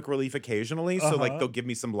the comic relief occasionally, so like Uh-huh. they'll give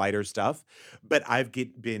me some lighter stuff. But I've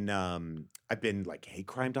been like hate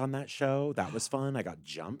crimed on that show. That was fun. I got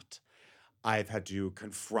jumped. I've had to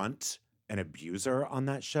confront an abuser on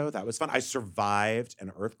that show. That was fun. I survived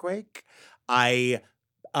an earthquake. I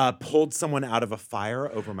pulled someone out of a fire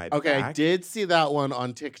over my Okay, I back. did see that one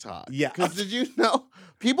on TikTok. Yeah. Because did you know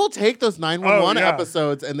people take those 911 Oh, yeah.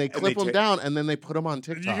 episodes and they clip they them down and then they put them on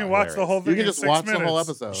TikTok? You can watch the whole thing. You can in just 6 watch the whole minutes.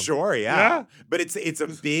 episode. Sure, yeah. Yeah. But it's a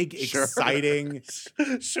big, Sure. exciting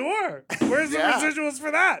Sure. Where's Yeah. the residuals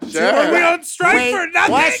for that? Sure. Are we on strike Great for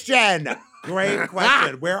nothing? question. Great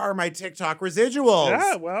question. Where are my TikTok residuals?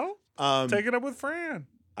 Yeah, well, take Take it up with Fran.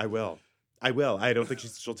 I will. I don't think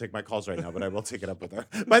she'll take my calls right now, but I will take it up with her.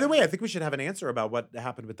 By the way, I think we should have an answer about what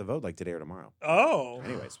happened with the vote, like today or tomorrow. Oh,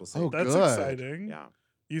 Anyways, we'll see. Oh, that's good. exciting. Yeah,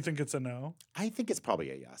 You think it's a no? I think it's probably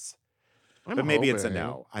a yes, I'm but maybe it's a hoping.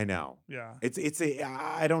 no. I know Yeah. it's a.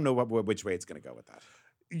 I don't know which way it's going to go with that.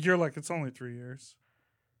 You're like, it's only 3 years.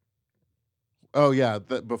 Oh yeah,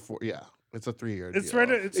 it's a 3-year. It's deal. right.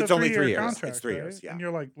 It's It's a only 3-year 3 years. contract. It's 3 right? years, yeah. And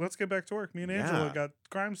you're like, let's get back to work. Me and Angela Yeah. got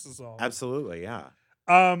crimes to solve. Absolutely, yeah.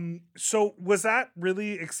 So was that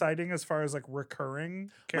really exciting as far as like recurring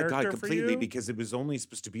My character God, for completely you? because it was only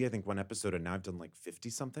supposed to be, I think, one episode, and now I've done like 50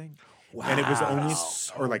 something. Wow. And it was only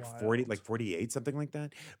So or like 40, wild. like 48, something like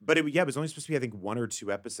that. But it was only supposed to be, I think, 1 or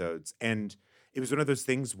 2 episodes. And it was one of those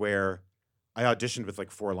things where I auditioned with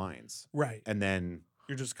like 4 lines. Right. And then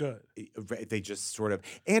You're just good. they just sort of,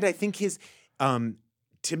 and I think his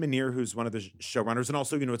Tim Minear, who's one of the showrunners, and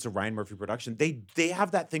also it's a Ryan Murphy production. They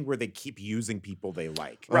have that thing where they keep using people they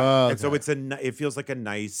like, Right. and so Okay. it feels like a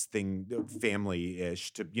nice thing,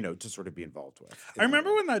 family-ish to sort of be involved with. I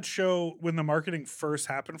remember when the marketing first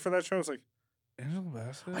happened for that show, I was like, Angela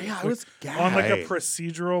Bassett? Oh, yeah, I Like, was on like a Right.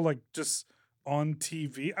 procedural, like just on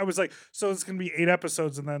TV. I was like, so it's gonna be 8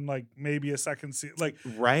 episodes and then like maybe a second season. Like,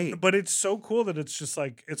 Right. but it's so cool that it's just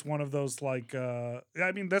like it's one of those like. I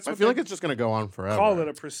mean, that's I what feel they like it's just gonna go on forever. call it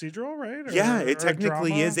a procedural, right? Yeah, Or it a technically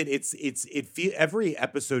drama? is. Every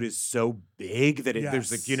episode is so big that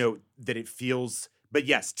there's like, Yes. that it feels. But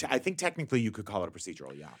yes, I think technically you could call it a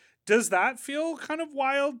procedural. Yeah. Does that feel kind of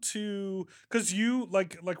wild to? Because you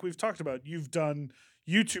like we've talked about, you've done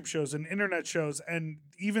YouTube shows and internet shows, and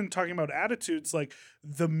even talking about attitudes, like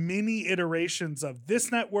the mini iterations of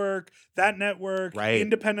this network, that network, Right.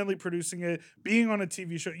 independently producing it, being on a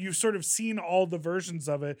TV show. You've sort of seen all the versions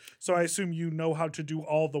of it, so I assume you know how to do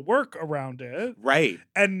all the work around it. Right.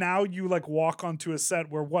 And now you like walk onto a set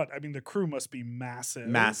where I mean, the crew must be massive,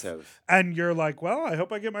 Massive. and you're like, well, I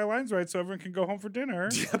hope I get my lines right so everyone can go home for dinner.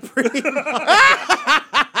 Yeah, pretty much.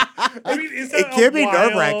 I mean, is It that can a be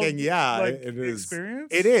wild, nerve-wracking. Yeah, like, it is. experience?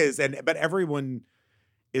 It is, but everyone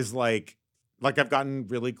is like I've gotten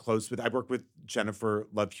really close with. I work with Jennifer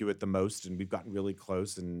Love Hewitt the most, and we've gotten really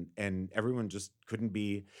close, and everyone just couldn't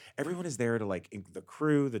be. Everyone is there to like the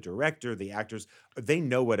crew, the director, the actors. They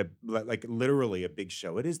know what literally a big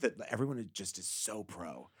show it is. That everyone is so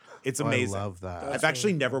pro. It's amazing. I love that. That's I've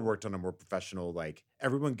actually really never cool. worked on a more professional. Like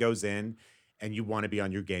everyone goes in, and you want to be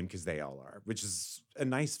on your game because they all are, which is a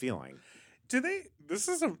nice feeling. Do they? This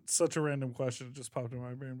is such a random question. It just popped in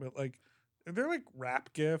my brain, but like, are there like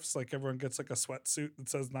rap gifts? Like everyone gets like a sweatsuit that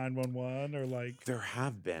says 911, or like, There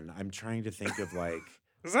have been. I'm trying to think of like.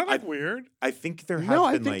 is that like weird? I think there have No,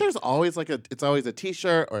 I been think like there's always it's always a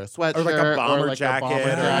t-shirt or a sweatshirt or like a bomber like jacket. A bomber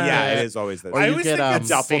jacket. Yeah, it is always those. Or I you always get think it's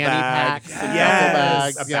duffel fanny bag. packs and Yes. duffel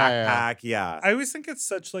A bags. Yeah, yeah. backpack. Yeah. I always think it's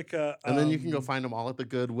such like a. And then you can go find them all at the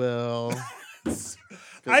Goodwill. I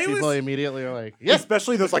Because people always- immediately are like, yes.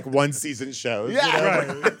 Especially those like one season shows. Yeah.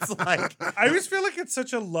 Right. It's like I always feel like it's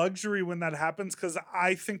such a luxury when that happens because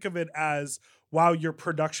I think of it as, wow, your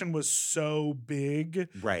production was so big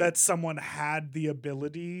right. that someone had the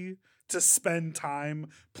ability to spend time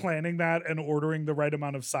planning that and ordering the right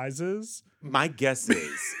amount of sizes. My guess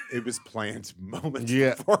is it was planned moments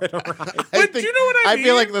Yeah. before it arrived. But do you know what I mean?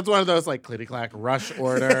 feel like that's one of those like clitty clack rush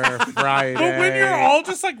order Friday. But when you're all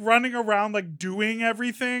just like running around like doing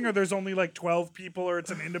everything, or there's only like 12 people, or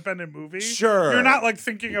it's an independent movie, Sure. you're not like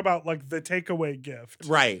thinking about like the takeaway gift.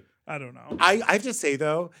 Right. I don't know. I have to say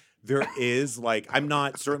though, there is like I'm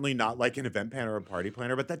certainly not like an event planner or a party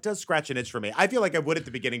planner, but that does scratch an itch for me. I feel like I would at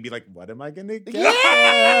the beginning be like, what am I gonna get?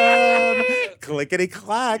 Clickety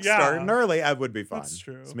clack, Yeah. starting early. That would be fun. That's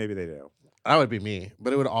true. So maybe they do. That would be me,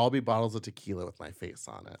 but it would all be bottles of tequila with my face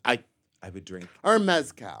on it. I would drink. Or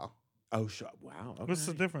mezcal. Oh, sure. Wow. Okay. What's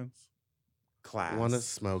the difference? Class. One is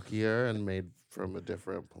smokier and made from a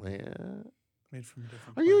different plant. Made from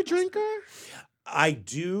different. Are you a plants. drinker? I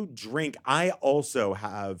do drink. I also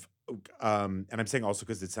have, and I'm saying also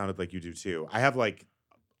because it sounded like you do too. I have like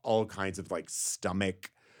all kinds of like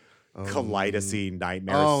stomach colitis-y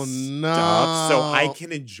nightmare Oh, stuff. So I no.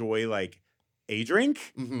 can enjoy like a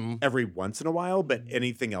drink Mm-hmm. every once in a while, but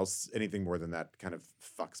anything else, anything more than that kind of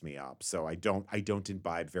fucks me up. So I don't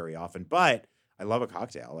imbibe very often, but I love a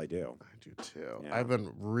cocktail. I do. I do too. Yeah. I've been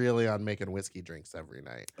really on making whiskey drinks every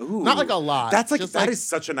night. Ooh. Not like a lot. That's like, just that is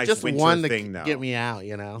such a nice just winter one to thing though. get me out,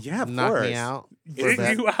 you know? Yeah, of Knock course. me out. Get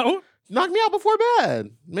bed. you out? Knock me out before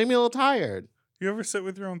bed. Make me a little tired. You ever sit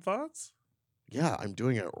with your own thoughts? Yeah, I'm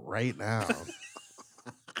doing it right now.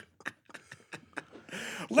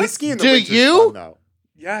 Whiskey in the Do winter's you? fun, though.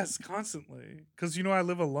 Yes, constantly. Because you know I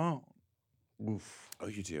live alone. Oof. Oh,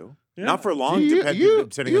 you do? Yeah. Not for long, Do you- depending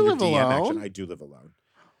you on live your DM alone? action. I do live alone.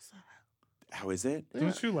 How is it?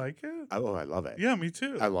 Don't you like it? Oh, I love it. Yeah, me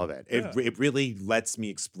too. I love it. Yeah. It really lets me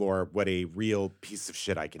explore what a real piece of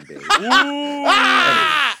shit I can be. Ooh.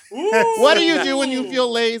 Ah! Ooh. What do you do when you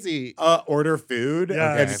feel lazy? Order food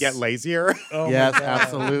Yes. and get lazier. Oh my Yes, God.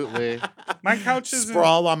 absolutely. My couch is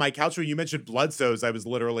Sprawl on my couch. When you mentioned blood sows, I was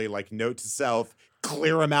literally like, note to self,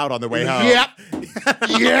 clear them out on the way home. Yep.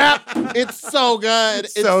 Yep. It's so good.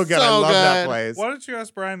 It's So good. I so love that good. place. Why don't you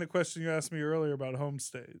ask Bryan the question you asked me earlier about home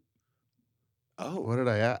state? Oh. What did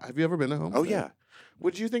I ask? Have you ever been to home? Oh, State? yeah.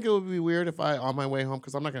 Would you think it would be weird if I, on my way home,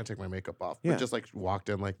 because I'm not going to take my makeup off, Yeah. but just like walked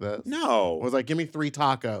in like this? No. I was like, give me 3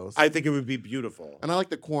 tacos. I think it would be beautiful. And I like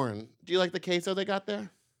the corn. Do you like the queso they got there?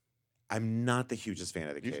 I'm not the hugest fan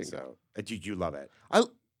of the You should queso. You love it.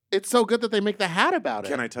 It's so good that they make the hat about it.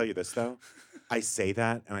 Can I tell you this, though? I say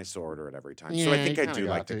that and I still order it every time. Yeah, so I think you I kinda do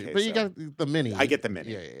got like the to. queso. But you got the mini. I get the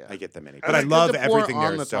mini. Yeah. I get the mini. I But I like love to pour everything there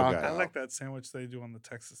on is the so taco. good. I like that sandwich they do on the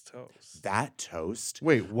Texas toast. That toast.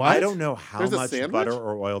 Wait, what? I don't know how There's a much sandwich? butter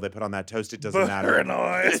or oil they put on that toast. It doesn't Butter matter. and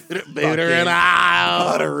oil. Butter and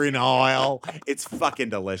oil. Butter and oil. It's fucking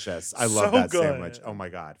delicious. I love So that good. sandwich. Oh my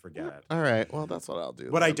God, forget it. All right, well, that's what I'll do.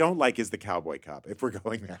 What I then. don't like is the cowboy cup. If we're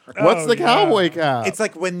going there, What's Oh, the yeah. cowboy cup? it's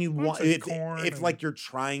like when you Bunch want. of If corn like and you're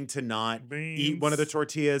trying to not eat beans. one of the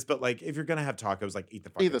tortillas, but like if you're gonna have tacos, like eat the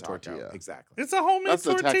fucking Eat the taco. tortilla. Exactly. It's a homemade That's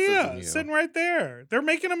the Texas in tortilla you. sitting right there. They're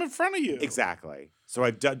making them in front of you. Exactly. So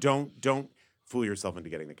don't fool yourself into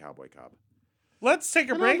getting the cowboy cup. Let's take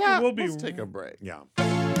a And on break that, and we'll be let's take a break. Yeah.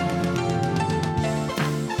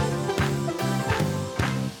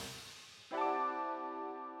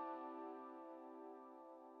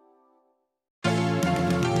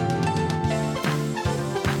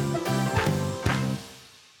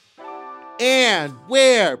 And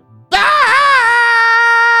we're back.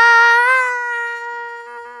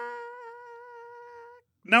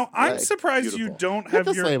 Now I'm Like, surprised you beautiful. don't Hit have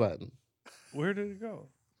the your. play button. Where did it go?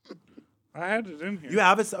 I had it in here. You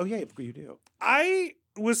have a. Oh yeah, you do. I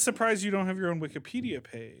was surprised you don't have your own Wikipedia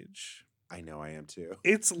page. I know. I am too.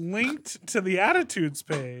 It's linked to the Attitudes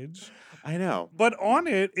page, I know. but on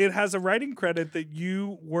it, it has a writing credit that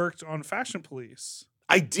you worked on Fashion Police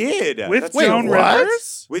I did with That's Joan so- what?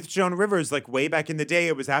 Rivers. With Joan Rivers, like way back in the day.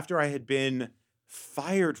 It was after I had been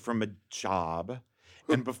fired from a job.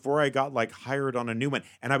 And before I got like hired on a new one.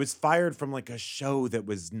 And I was fired from like a show that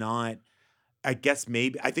was not, I guess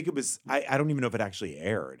maybe, I think it was, I don't even know if it actually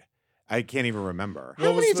aired. I can't even remember. What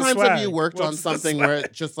How was many the times have you swag? worked on What's the something where swag?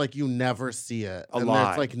 it's just like you never see it? A and lot.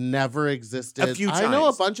 It's like never existed. A few I know a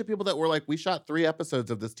times. bunch of people that were like, we shot 3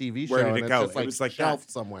 episodes of this TV show. Where did and it it's go? Just, It was like that. shelved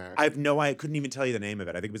somewhere. I couldn't even tell you the name of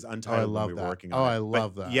it. I think it was Untitled love when we were that. working Oh, on it. I But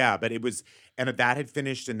love that. Yeah, but it was, and that had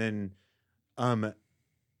finished, and then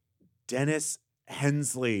Dennis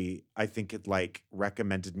Hensley, I think, had like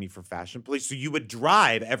recommended me for Fashion Police. So you would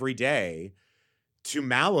drive every day to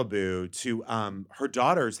Malibu to her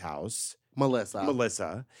daughter's house,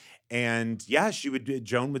 Melissa. And yeah,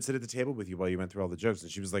 Joan would sit at the table with you while you went through all the jokes.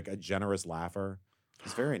 And she was like a generous laugher. It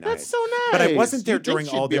was very nice. That's so nice. But I wasn't there You'd think during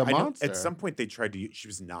she'd all be the. a I know monster. at some point they tried to. She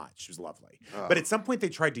was not. She was lovely. Oh. But at some point they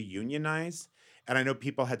tried to unionize, and I know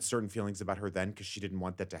people had certain feelings about her then because she didn't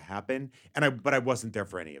want that to happen. But I wasn't there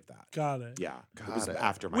for any of that. Got it. Yeah, it Got was it.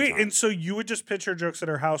 after my Wait, time. and so you would just pitch her jokes at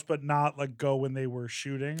her house, but not like go when they were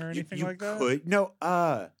shooting or anything you like that?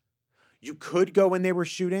 could you could go when they were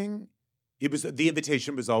shooting. It was the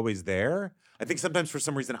invitation was always there. I think sometimes for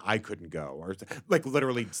some reason I couldn't go, or like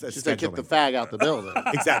literally She said, "Get the scheduling. fag out the building."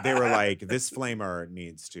 Exactly. They were like, this flamer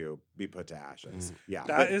needs to be put to ashes. Yeah.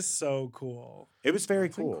 That but is so cool. it was very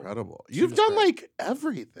That's cool. incredible. She You've was done great. like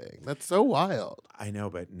everything. That's so wild. I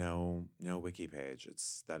know, but no wiki page.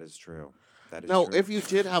 That is true. That is No, true. if you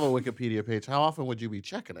did have a Wikipedia page, how often would you be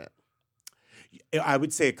checking it? I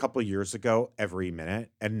would say a couple years ago, every minute,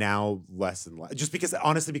 and now less and less. Just because,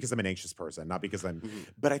 honestly, because I'm an anxious person, not because I'm.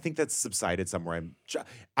 But I think that's subsided somewhere.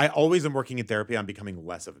 I always am working in therapy on becoming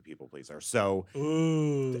less of a people pleaser. So,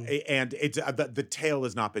 Ooh. and it's the tail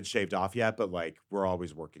has not been shaved off yet, but like we're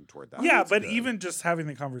always working toward that. Yeah, that's but good. even just having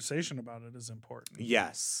the conversation about it is important.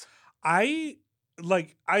 Yes. I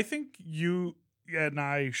think you and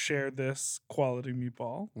I share this quality,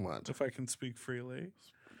 Meatball, What? if I can speak freely.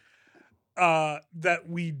 That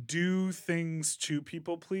we do things to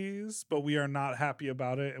people please, but we are not happy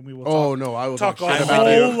about it, and we will Oh no, I will talk talk a shit about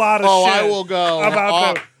whole you. lot of Oh, shit I will go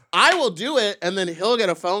about the- I will do it, and then he'll get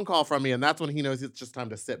a phone call from me, and that's when he knows it's just time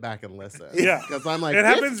to sit back and listen. Yeah. because I'm like, It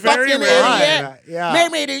this happens very fucking rarely. idiot Yeah.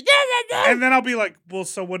 made me do. And then I'll be like, well,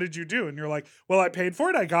 so what did you do? And you're like, well, I paid for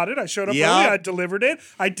it. I got it. I showed up Yeah. early. I delivered it.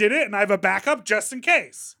 I did it. And I have a backup just in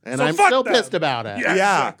case. And So I'm fuck still them. pissed about it. Yeah.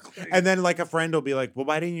 Yeah. Exactly. And then like a friend will be like, well,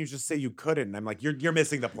 why didn't you just say you couldn't? And I'm like, you're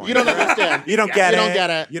missing the point. You don't understand. You don't get You it. don't get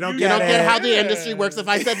it. You don't You get don't it. get how the Yeah. industry works. If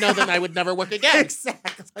I said no, then I would never work again.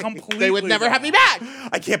 Exactly. Completely. They would never have me wrong. back.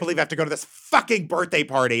 I can't believe I have to go to this fucking birthday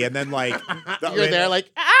party. And then like You're there like,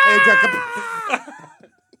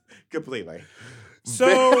 completely.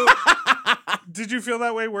 So, did you feel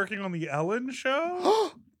that way working on the Ellen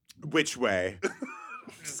show? Which way?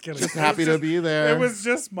 Just kidding. just It happy was to just- be there. It was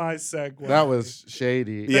just my segue. That was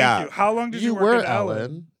shady. Thank Yeah. you. How long did you, You work were at Ellen?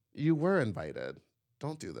 Ellen. You were invited.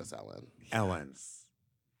 Don't do this, Ellen. Ellen.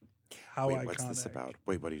 How Wait, iconic. what's this about?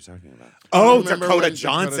 Wait, what are you talking about? You Oh, remember Dakota when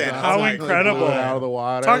Johnson. How like, incredible. blew it out of the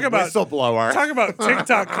water. Talk about Whistleblower. Talk about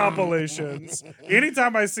TikTok compilations.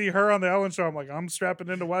 Anytime I see her on the Ellen Show, I'm like, I'm strapping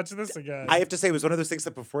in to watch this again. I have to say, it was one of those things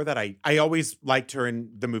that before that, I always liked her in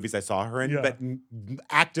the movies I saw her in, Yeah. but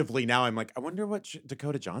actively now I'm like, I wonder what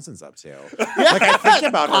Dakota Johnson's up to. Like, I think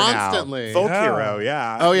about her Constantly. now. Folk Yeah. hero,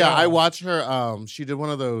 yeah. Oh yeah, Yeah. I watched her. She did one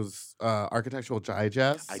of those architectural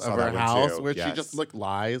digests I of saw her that one house too, where she yes. just like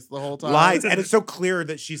lies the whole time. Lies. And it's so clear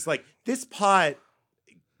that she's like, this pot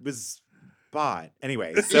was bought.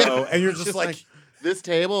 Anyway, so, Yeah. and you're just She's like, this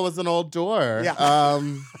table was an old door. Yeah.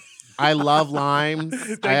 I love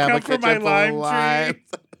limes. They I have come a from kitchen my full of lime tree. limes.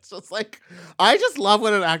 It's just like I just love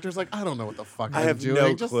when an actor's like, I don't know what the fuck I I'm have doing.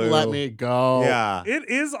 no Just clue. let me go. yeah. It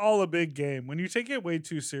is all a big game when you take it way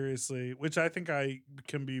too seriously, which I think I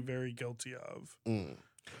can be very guilty of. Mm.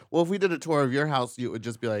 Well, if we did a tour of your house, you would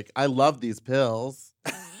just be like, I love these pills.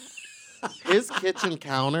 His kitchen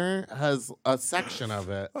counter has a section of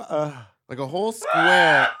it, like a whole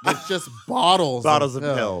square that's just bottles Bottles of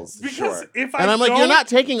of pills. pills. Because Sure. if I And I'm like, don't, you're not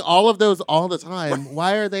taking all of those all the time.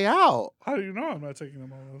 Why are they out? How do you know I'm not taking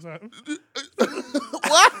them all the time?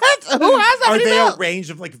 What? Who has that Are many they pills? a range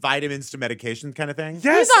of like vitamins to medication kind of thing?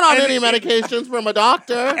 Yes, He's not on and any medications from a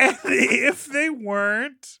doctor. And if they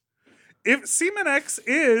weren't, if Semen X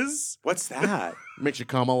is, What's that? Makes you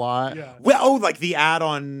come a lot. yeah, Well, oh, like the ad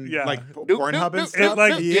on Yeah. like Nope, Pornhub nope, and nope. stuff? it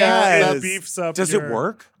like Yes. beefs up. Does your, it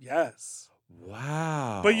work? Yes,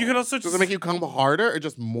 Wow. but you can also Does just it make you come harder or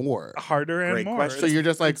just more? harder and Great more. question. So you're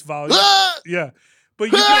just like, It's volume. "Ah! Yeah, but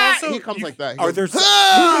you can also he comes you, like that. He Are goes, there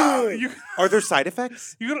 "Ah!" You, are there side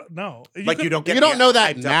effects? you can, no, Like you don't get. You don't know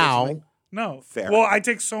that hyped up or now. something? No, Fair. Well, I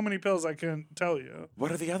take so many pills I can't tell you.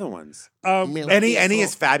 What are the other ones? Man, Any so-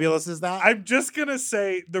 as fabulous as that? I'm just gonna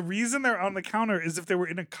say the reason they're on the counter is if they were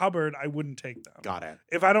in a cupboard, I wouldn't take them. Got it.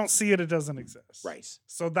 If I don't see it, it doesn't exist. Right.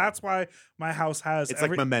 So that's why my house has It's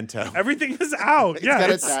like Memento. everything is out. He's yeah, got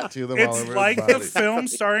a it's, tattoo them all it's over like his the body. film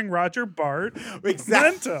starring Roger Bart,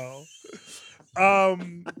 Exactly. Memento. Oh,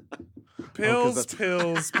 Pills. it's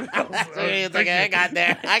Thank okay, I you. got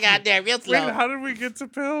there. I got there real Wait, slow. how did we get to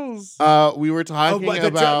pills? We were talking but the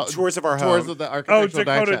about tours of our tours home. of the Oh, architectural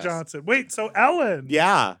Dakota digest. Johnson. Wait, so Ellen,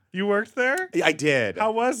 Yeah, you worked there? I did.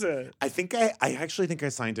 How was it? I think I actually think I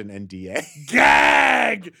signed an NDA.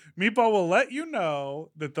 Gag! Meatball will let you know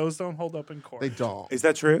that those don't hold up in court. They don't. Is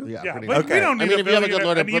that true? Yeah, Yeah, pretty but much. we don't I need mean, a if you have a good billionaire,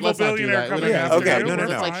 lawyer, an but evil let's not do billionaire that. coming We don't after have to okay, do you. that. no, We're no,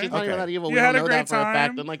 no. It's like she's not fine. even that evil. You We had all a know great that for a fact.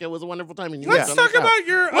 time. And like it was a wonderful time. And you Let's guys talk on the show. about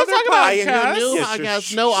your Let's other talk about podcast. your new Yes,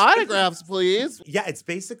 podcast. No autographs, please. Yeah, it's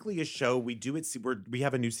basically a show. We do it. We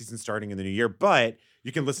have a new season starting in the new year, but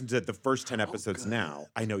you can listen to the first 10 episodes now.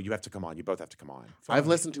 I know you have to come on. You both have to come on. I've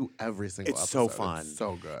listened to every single It's episode. so fun. It's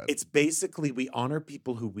so good. It's basically we honor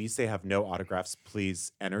people who we say have no autographs,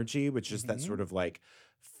 please energy, which is that Mhm. sort of like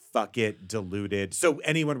fuck it, diluted. So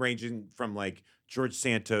anyone ranging from like George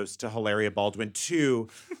Santos to Hilaria Baldwin to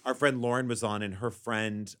our friend Lauren was on, and her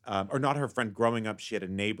friend, or not her friend, growing up, she had a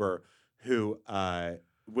neighbor who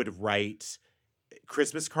would write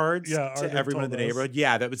Christmas cards Yeah, to Arden everyone in the told us. neighborhood.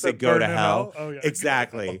 Yeah, that would Is say that go to Burn in hell. Oh, yeah.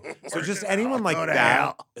 Exactly. So Burn just in anyone hell, like go to that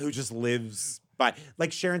hell. who just lives by,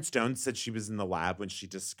 like Sharon Stone said she was in the lab when she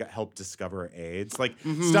helped discover AIDS. Like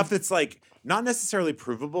Mhm. stuff that's like not necessarily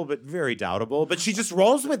provable, but very doubtable. But she just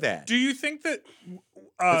rolls with it. Do you think that?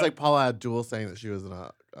 it's like Paula Abdul saying that she was in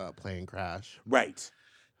a plane crash. Right.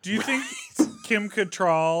 Do you think Kim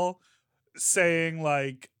Cattrall saying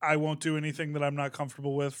like I won't do anything that I'm not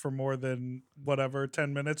comfortable with for more than whatever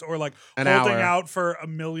 10 minutes, or like An holding hour. out for $1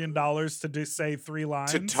 million to say 3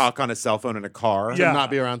 lines To talk on a cell phone in a car. Yeah. To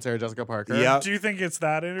not be around Sarah Jessica Parker. Yep. Do you think it's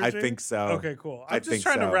that energy? I think so. Okay, cool. I I'm just think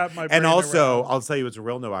trying to so. wrap my brain And also, around. I'll tell you what's a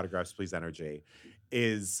real no autographs, please energy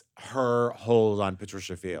is her hold on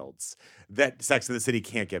Patricia Fields that Sex and the City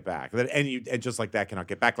can't get back. And just like that cannot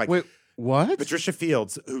get back. Like Wait, what? Patricia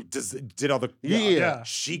Fields, who did all the Yeah.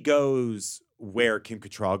 she goes where Kim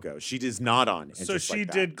Cattrall goes. She is not on. And So Just she Like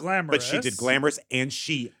That. did Glamorous. But she did Glamorous, and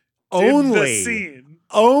she Did the only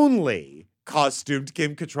scene. costumed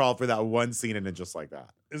Kim Cattrall for that one scene and then Just Like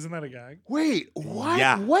That. Isn't that a gag? Wait, what?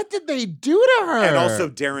 Yeah. What did they do to her? And also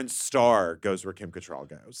Darren Star goes where Kim Cattrall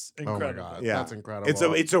goes. oh my Incredible. god, Yeah. that's incredible.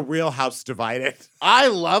 It's a real house divided. I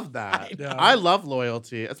love that. Yeah. I love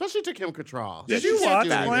loyalty, especially to Kim Cattrall. Did She you can't watch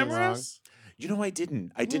do anything wrong. Glamorous? You know, I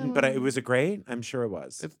didn't, but it was a great. I'm sure it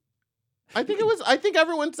was. I think it was. I think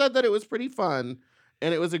everyone said that it was pretty fun,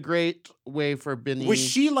 and it was a great way for Benny. Was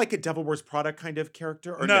she like a Devil Wears Prada kind of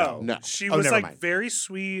character? Or no? No. She Oh, was never like mind. very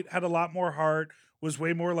sweet, had a lot more heart, was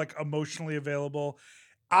way more like emotionally available.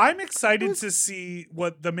 I'm excited to see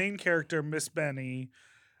what the main character, Miss Benny,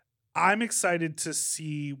 I'm excited to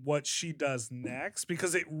see what she does next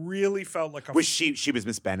because it really felt like a. Was she was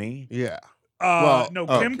Miss Benny? Yeah. Well, no,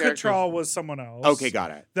 oh, Kim characters- Cattrall was someone else. Okay,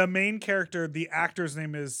 got it. The main character, the actor's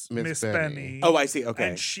name is Miss Miss Benny. Benny. Oh, I see. Okay.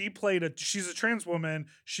 And she's a trans woman.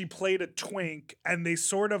 She played a twink, and they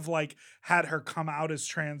sort of like had her come out as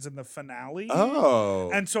trans in the finale.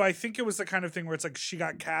 Oh. And so I think it was the kind of thing where it's like she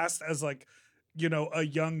got cast as like, you know, a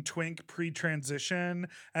young twink pre-transition,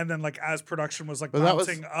 and then like as production was like But that was-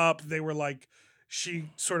 bouncing up, they were like, she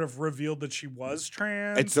sort of revealed that she was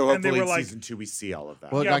trans, and so they hopefully were in like, season 2 we see all of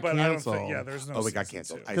that. Well, it yeah, got but I don't canceled. think, yeah, there's no. Oh, it got season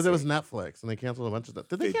canceled. two. I Because it was see. Netflix and they canceled a bunch of stuff.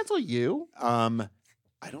 Did they They- cancel you?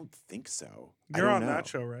 I don't think so. I You're don't on know. that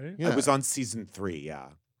show, right? Yeah. I was on season 3, yeah.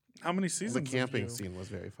 How many seasons? The of camping you? scene was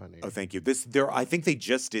very funny. Oh, thank you. I think they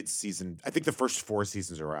just did I think the first 4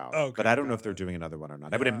 seasons are out. Okay, but I don't know got if they're it. doing another one or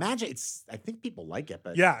not. I would Yeah. imagine I think people like it,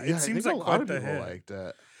 but Yeah, Yeah, it I seems think like a lot quite of the people hit. liked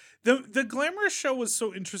it. The Glamorous show was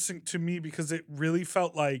so interesting to me because it really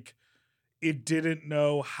felt like it didn't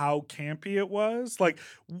know how campy it was. Like,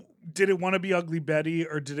 did it want to be Ugly Betty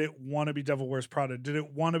or did it want to be Devil Wears Prada? Did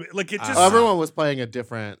it want to be like it just? Everyone was playing a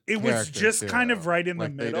different. It was character, just too. kind of right in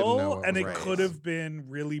Like, the they didn't know middle, what and was it right. could have been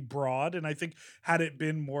really broad. And I think had it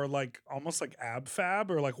been more like almost like Ab Fab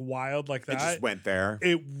or like wild like it that, just went there.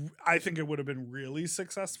 I think it would have been really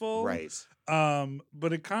successful. Right.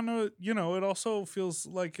 But it kind of, you know, it also feels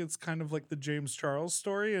like it's kind of like the James Charles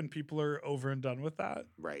story, and people are over and done with that.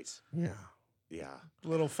 Right. Yeah. Yeah.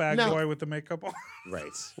 Little fag No. boy with the makeup on. Right.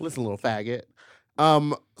 Listen, little faggot.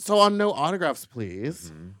 So on No Autographs,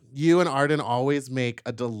 Please, Mhm. you and Arden always make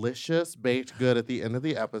a delicious baked good at the end of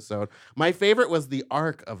the episode. My favorite was the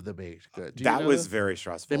arc of the baked good. Do you That know was this? very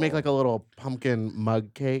stressful. They make like a little pumpkin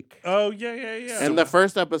mug cake. Oh yeah. And the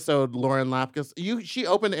first episode, Lauren Lapkus, she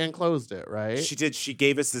opened and closed it, right? She did. She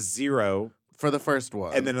gave us a 0, For the first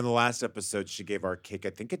one. and then in the last episode, she gave our cake,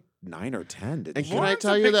 I think, a 9 or 10. Did And she? can I Lauren's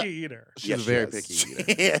tell a you picky that- eater. She's Yes, a she very is. picky She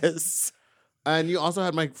eater. is. And you also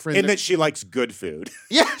had my friend. And that she likes good food.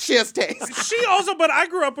 yeah, she has taste. She also, but I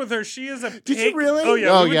grew up with her. She is a. Did you pig- really? Oh yeah,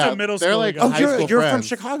 Oh, we went yeah. to middle They're school. like together. high school You're from friends.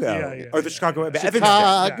 Chicago. Yeah, Or the yeah, Chicago. yeah. Evanston.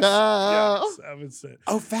 Chicago. Yes, I would say.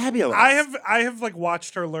 Oh, fabulous. I have like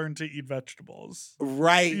watched her learn to eat vegetables.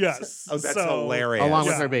 Right. Yes. Oh, that's So- hilarious. Along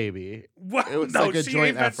with Yeah. her baby. What? It was no, like a she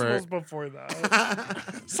joint ate vegetables effort. before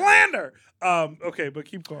that. Slander. Okay, but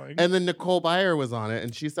keep going. And then Nicole Byer was on it,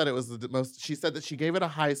 and she said it was the most. She said that she gave it a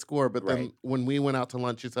high score, but then Right. when we went out to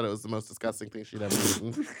lunch, she said it was the most disgusting thing she'd ever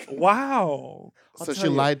eaten. Wow. I'll So tell she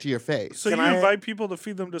you. lied to your face. So Can you I- invite people to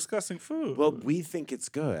feed them disgusting food. Well, we think it's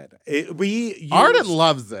good. We Arden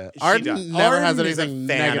loves it. She Arden does. never has Arden is a anything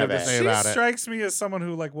fan negative of to it. say she about it. strikes me as someone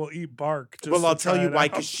who like will eat bark. Just Well, to I'll tell try you it why,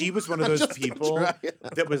 out. because she was one of those Just to people try it.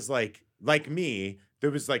 that was like me,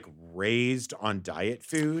 that was like raised on diet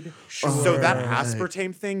food. So Sure. that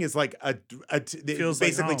aspartame thing is like it Feels like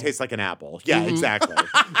basically home. tastes like an apple. Yeah, Mhm. exactly.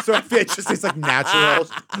 So it just tastes like natural,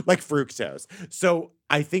 like fructose. So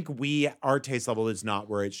I think our taste level is not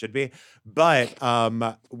where it should be. But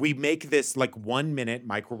we make this like 1 minute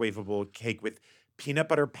microwavable cake with peanut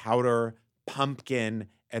butter powder, pumpkin,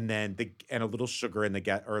 and then a little sugar in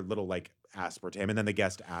or a little like aspartame, and then the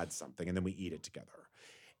guest adds something, and then we eat it together.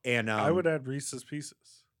 And I would add Reese's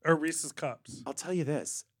Pieces or Reese's Cups. I'll tell you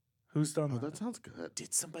this. Who's done Oh, that? that sounds good.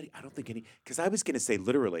 Did somebody, I don't think because I was going to say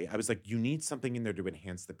literally, I was like, you need something in there to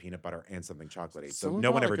enhance the peanut butter and something chocolatey. So Someone no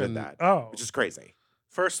one brought ever like did an- that, Oh, which is crazy.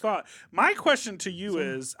 first thought. My question to you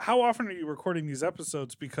is, how often are you recording these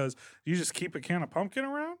episodes? Because you just keep a can of pumpkin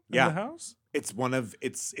around in Yeah. the house? It's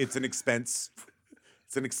an expense.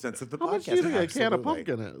 It's an expense of the How podcast. much do you think a can of absolutely.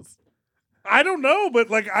 pumpkin is? I don't know, but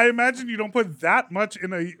like I imagine you don't put that much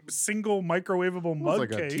in a single microwavable It's mug like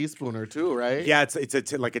cake. a teaspoon or two, right? Yeah,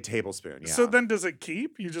 it's like a tablespoon. Yeah. So then does it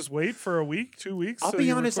keep? You just wait for a week, 2 weeks? I'll till be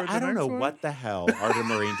you honest, record I the don't know next one? what the hell Arden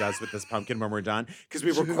Marine does with this pumpkin when we're done because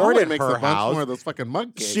we She record probably at makes her a bunch house. more of those fucking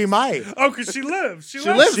mug cakes. She might. Oh, because she lives. She, She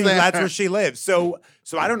lives. lives She, there. that's where she lives. So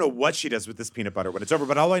I don't know what she does with this peanut butter when it's over,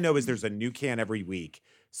 but all I know is there's a new can every week.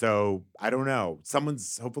 So I don't know.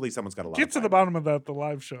 Hopefully someone's got a lot. Get of to the fun. bottom of that at the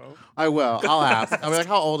live show. I will. I'll ask. I'll be like,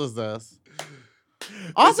 how old is this?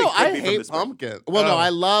 Also, could I be from hate the spring. pumpkin. Well, no, Oh. I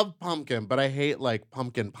love pumpkin, but I hate like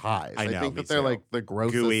pumpkin pies. I know, think me that they're too. like the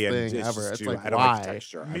grossest Gooey and thing it's ever. just It's too- like I don't like the why?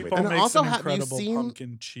 texture. I'm with Meatball And makes also, an have you incredible seen-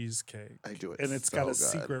 pumpkin cheesecake. I do it. And it's so got a good.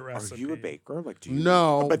 secret Are recipe. you a baker? Like, do you?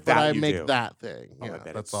 No, but but that I you make do. that thing. Oh, I Yeah,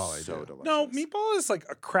 bet that's it's all I so do. delicious. No, meatball is like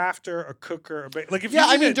a crafter, a cooker, like if Yeah,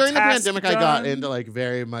 you I need mean, a during the task pandemic, I got done- into like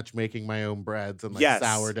very much making my own breads and like Yes.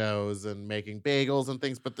 sourdoughs and making bagels and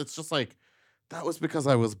things. But it's just like that was because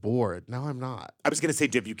I was bored. Now I'm not. I was gonna say,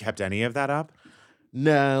 have you kept any of that up?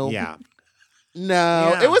 No. Yeah. No,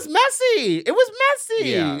 Yeah. it was messy. It was messy.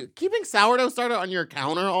 Yeah. Keeping sourdough starter on your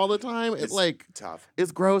counter all the time, It's like tough.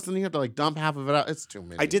 it's gross, and you have to like dump half of it out. It's too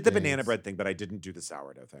many. I did the things. banana bread thing, but I didn't do the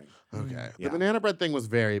sourdough thing. Okay, Yeah. the banana bread thing was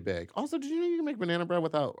very big. Also, did you know you can make banana bread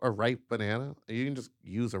without a ripe banana? You can just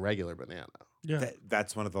use a regular banana. Yeah.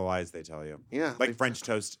 That's one of the lies they tell you. Yeah, Like French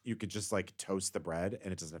toast, you could just like toast the bread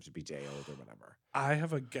and it doesn't have to be day old or whatever. I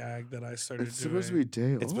have a gag that I started It's doing. supposed to be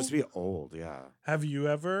day. It's supposed to be old, yeah. Have you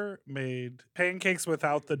ever made pancakes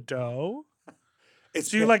without the dough?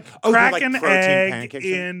 It's So you the- like oh, they're crack like an protein egg pancakes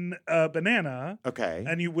in a banana Okay.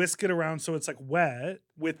 and you whisk it around so it's like wet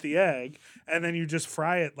with the egg, and then you just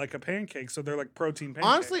fry it like a pancake. So they're like protein pancakes.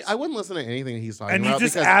 Honestly, I wouldn't listen to anything he's talking And you about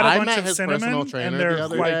just because add a I bunch met of his cinnamon, personal and trainer they're the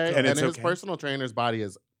other quite day, good. and it's his okay. personal trainer's body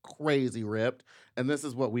is crazy ripped, and this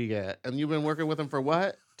is what we get. And you've been working with him for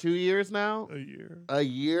what? 2 years now? a year. A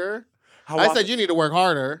year? How I often- said you need to work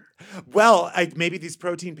harder. Well, maybe these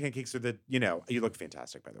protein pancakes are the, you look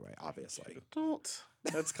fantastic, by the way, obviously. Don't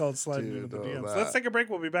That's called sliding Dude, into the don't DMs. that. Let's take a break.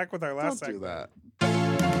 We'll be back with our last do segment.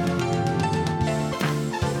 that.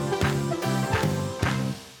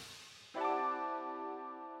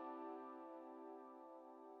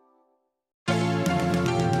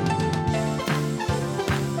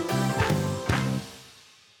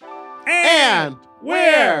 And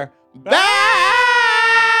we're back.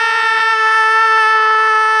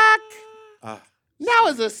 Uh, Now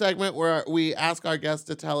is a segment where we ask our guests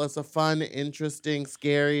to tell us a fun, interesting,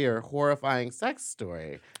 scary, or horrifying sex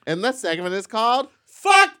story. And this segment is called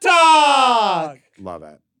Fuck Talk. love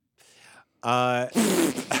it.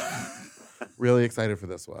 Really excited for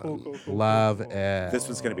this one. Cool. Love it. This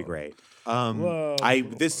was gonna be great. Whoa.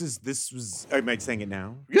 This was. Am I saying it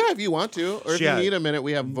now? Yeah, if you want to, or if Yeah. you need a minute,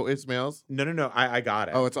 we have voicemails. No. I got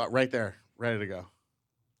it. Oh, it's right there, ready to go.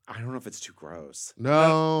 I don't know if it's too gross.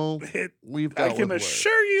 No, It, we've I got. can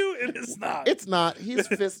assure you it is not. It's not.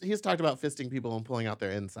 He's talked about fisting people and pulling out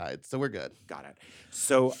their insides, so we're good. Got it.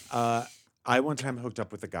 So I one time hooked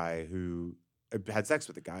up with a guy who had sex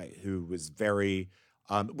with a guy who was very,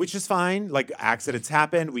 which is fine. Like accidents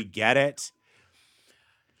happen, we get it.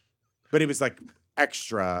 But it was like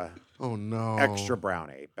extra Oh no.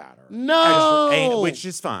 brownie batter. No. Which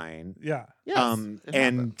is fine. yeah. Yes, it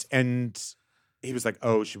happens. And he was like,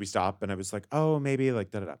 "Oh, should we stop?" And I was like, "Oh, maybe." Like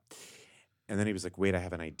da da da. And then he was like, "Wait, I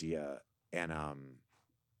have an idea." And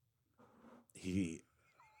he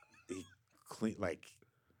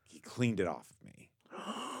cleaned it off of me.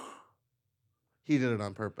 He did it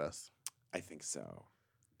on purpose. I think so.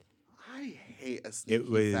 I hate a sneaky It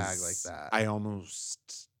was fag like that. I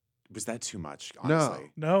almost was that too much. No.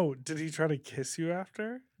 Honestly, No. Did he try to kiss you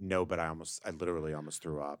after? no. But I literally almost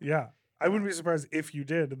threw up, Yeah. I wouldn't be surprised if you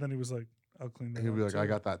did. And then he was like, I'll clean that He'd up. be like, too. I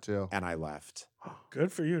got that too. and I left.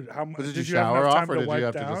 Good for you. How much But did you have shower enough time off, or to did wipe you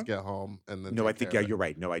have down? to just get home and then? No, I take think care of it? you're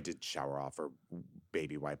right. No, I did shower off or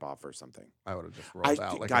baby wipe off or something. I would have just rolled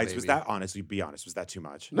out like a guys, baby. was that honestly? Be honest, was that too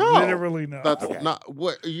much? No, Literally no. That's Okay. not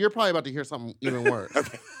what you're probably about to hear. Something even worse.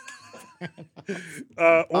 Okay.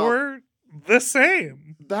 Or the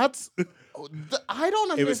same. That's. I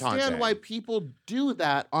don't It was understand why haunting. people do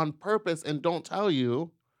that on purpose and don't tell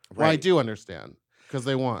you. Well, I Right. do understand because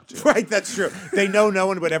they want to. Right, that's true. They know no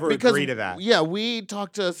one would ever Because agree to that. yeah, we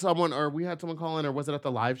talked to someone, or we had someone call in, or was it at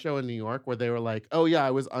the live show in New York where they were like, "Oh yeah,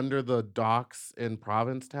 I was under the docks in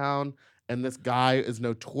Provincetown, and this guy is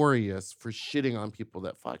notorious for shitting on people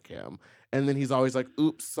that fuck him." And then he's always like,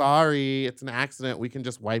 "Oops, sorry, it's an accident. We can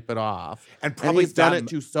just wipe it off." And And probably he's done that it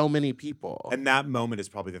to so many people. And that moment is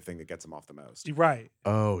probably the thing that gets him off the most. You're right.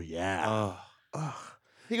 oh yeah. Ugh. Ugh.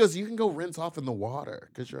 He goes, "You can go rinse off in the water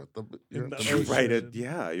because you're at the In the beach." You're ocean.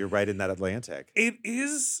 right. You're right in that Atlantic. It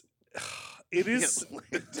is. It is.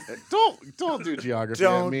 don't do geography. at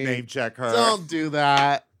Don't me. name check her. Don't do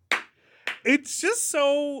that. It's just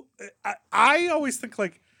so. I always think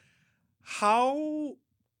like, how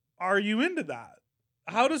are you into that?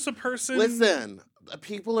 How does a person Listen,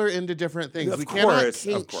 people are into different things. Of We cannot course,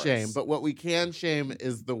 of kink course. shame, but what we can shame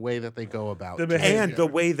is the way that they go about The doing behavior. And it. the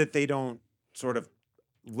way that they don't sort of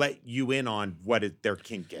let you in on what their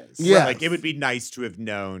kink is. Yes. Like it would be nice to have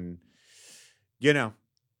known,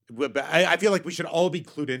 But I feel like we should all be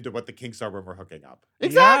clued into what the kinks are when we're hooking up.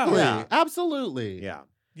 Exactly. Yeah. Absolutely. Yeah.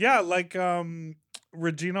 Yeah, like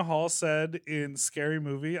Regina Hall said in Scary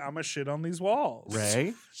Movie, "I'm a shit on these walls."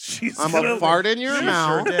 Ray, She's I'm gonna- a fart in your She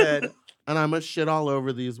mouth, sure did. and I'm a shit all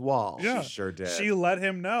over these walls. Yeah. She sure did. She let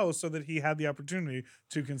him know so that he had the opportunity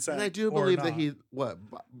to consent. And I do or believe that not. he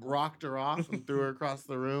rocked her off and threw her across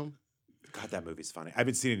the room. God, that movie's funny. I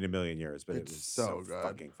haven't seen it in a million years, but It's it was so so good.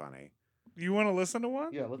 fucking funny. You want to listen to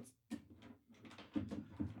one? Yeah, let's.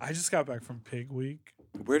 I just got back from Pig Week,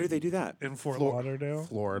 Where do they do that? in Fort Flor- Lauderdale.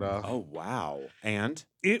 Florida. Oh, wow. And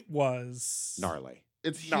It was gnarly.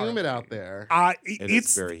 It's Gnarly. humid out there.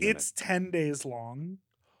 It's very humid. it's 10 days long,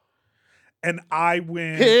 and I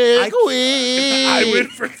went. Pig I week.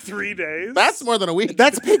 went for 3 days. That's more than a week.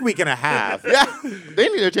 That's pig week and a half. yeah. They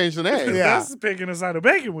need to change the name. Yeah. That's pig in a side of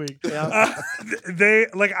bacon week. Yeah.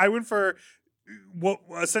 I went for what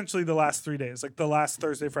essentially the last 3 days, like the last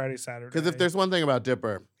Thursday, Friday, Saturday. Because if there's one thing about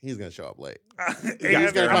Dipper, he's gonna show up late. And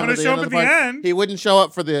He's gonna I'm come going to show up of at the party. end He wouldn't show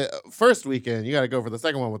up for the first weekend. You got to go for the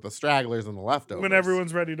second one with the stragglers and the leftovers. when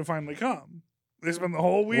everyone's ready to finally come. They spend the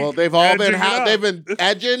whole week. Well, they've all been edging it up. they've been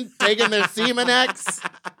edging, taking their Semen X.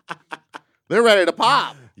 They're ready to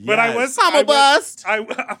pop. But I Yes. was. I'm I a was- bust.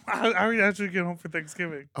 I actually get home for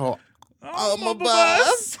Thanksgiving. Oh, I'm a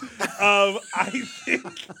bust.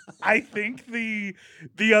 I think the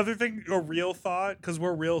other thing, a real thought, because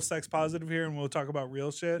we're real sex positive here, and we'll talk about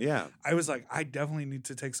real shit. Yeah. I was like, I definitely need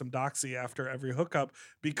to take some Doxy after every hookup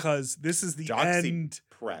because this is the Doxy end.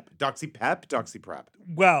 prep. Doxy pep? Doxy prep.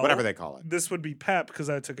 Well, Whatever they call it. This would be PEP because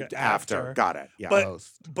I took it After. after. Got it. Yeah.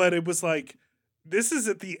 But it was like, this is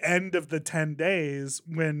at the end of the 10 days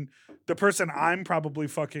when the person I'm probably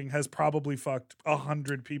fucking has probably fucked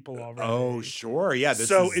 100 people already. oh, sure. Yeah. This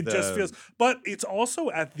So is it just feels, but it's also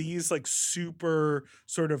at these like super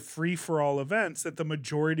sort of free for all events that the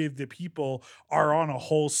majority of the people are on a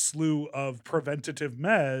whole slew of preventative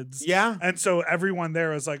meds. Yeah. And so everyone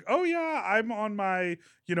there is like, oh yeah, I'm on my,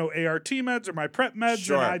 ART meds or my prep meds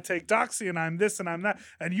Sure. and I take Doxy and I'm this and I'm that.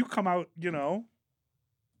 And you come out,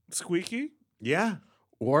 squeaky. Yeah.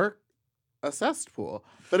 or a cesspool.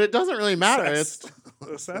 But it doesn't really matter. It's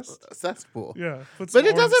Assessed? a cesspool. Yeah. Put But some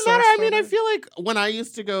it doesn't orange matter. sauce I mean, on I it. feel like when I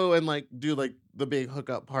used to go and like do like the big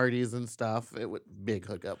hookup parties and stuff, it would big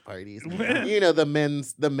hookup parties. Yeah. The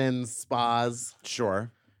men's spas.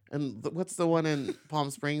 Sure. And what's the one in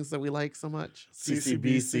Palm Springs that we like so much?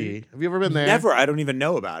 CCBC. Have you ever been there? Never. I don't even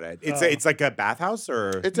know about it. It's Oh. it's like a bathhouse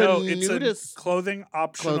or It's No, a it's nudist. a clothing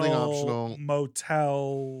optional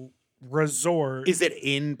motel resort. is it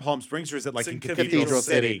in Palm Springs or is it like It's in in Cathedral, Cathedral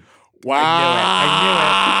City? Wow.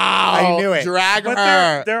 I knew it. Drag But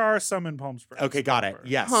her. there are some in Palm Springs. Okay, got it. for sure.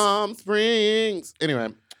 Yes. Palm Springs. Anyway,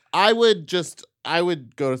 I would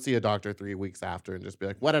go to see a doctor 3 weeks after and just be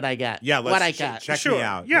like, what did I get? Yeah, what I let's get? check Sure. me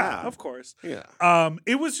out. Yeah, of course. Yeah.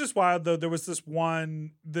 It was just wild though. There was this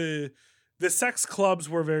one the sex clubs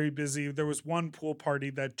were very busy. There was one pool party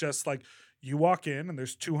that just like you walk in and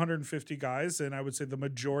there's 250 guys and I would say the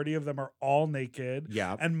majority of them are all naked.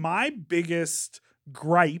 Yeah. And my biggest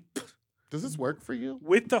gripe Does this work for you?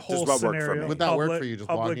 with the whole what worked for scenario me. Would that work for public- you just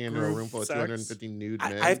public walking into a group room full of sex, 250 nude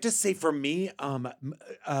men? I have to say, for me,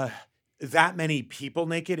 that many people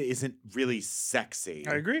naked isn't really sexy.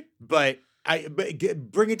 I agree. But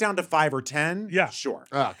bring it down to 5 or 10. Yeah. Sure.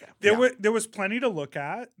 Oh, okay. There was plenty to look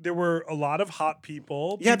at. There were a lot of hot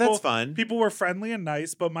people. Yeah, People- that's fun. People were friendly and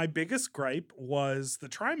nice, but my biggest gripe was the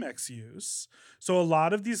Trimex use. So a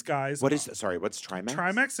lot of these guys. What's Trimex?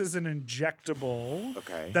 Trimex is an injectable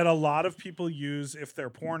Okay. that a lot of people use if they're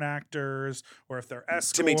porn actors or if they're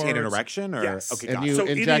escorts. To maintain an erection? Or? Yes. Okay, And got you it. So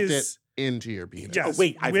it inject is- into your penis. Yes, Oh,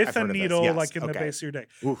 wait, I've with heard a of this. needle Yes, like in the okay. base of your dick.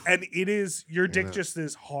 Oof. And it is your dick Yeah. just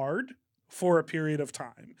is hard for a period of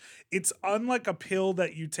time. It's unlike a pill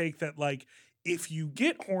that you take that like if you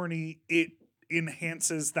get horny, it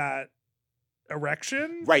enhances that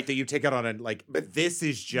erection. Right, that you take it on a, like, but this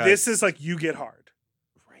is just. This is like you get hard.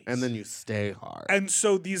 Right. And then you stay hard. And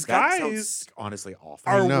so these That guys sounds honestly awful.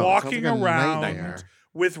 are I know, it sounds walking like a around nightmare.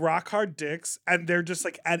 with rock hard dicks and they're just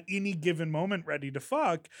like at any given moment ready to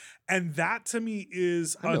fuck. And that to me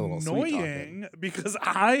is I'm a little sweet annoying because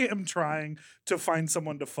I am trying to find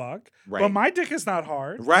someone to fuck, Right. but my dick is not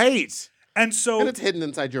hard. Right. And so and it's hidden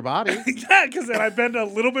inside your body. yeah, because then I bend a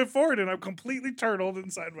little bit forward and I'm completely turtled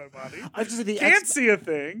inside my body. I just the Can't see a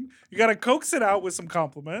thing. You got to coax it out with some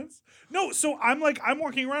compliments. No, so I'm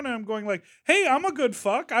walking around and I'm going like, hey, I'm a good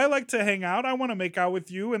fuck. I like to hang out. I want to make out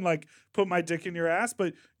with you and like put my dick in your ass.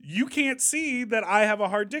 But you can't see that I have a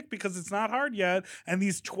hard dick because it's not hard yet. And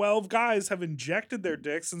these 12 guys have injected their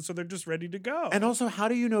dicks. And so they're just ready to go. And also, how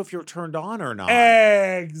do you know if you're turned on or not?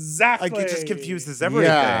 Exactly. Like, it just confuses everything,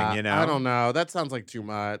 yeah, you know? I don't know. That sounds like too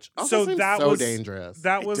much. Also So seems that so was- dangerous.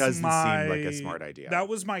 That It was doesn't seem my like a smart idea. That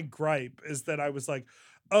was my gripe is that I was like,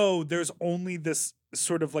 oh, there's only this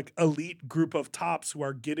sort of like elite group of tops who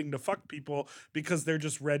are getting to fuck people because they're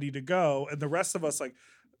just ready to go, and the rest of us like,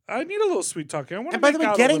 I need a little sweet talking. I want to. And by the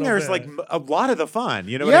way, getting there is like a lot of the fun.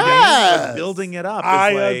 You know what I mean? Yes. Like, building it up. I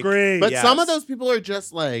is like, agree. But some of yes. those people are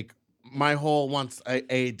just like, my whole wants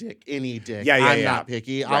a dick, any dick. Yeah, I'm yeah. not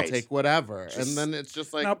picky. I'll Right. take whatever. Just- and then it's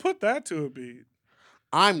just like, now put that to a beat.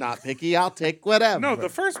 I'm not picky. I'll take whatever. No, the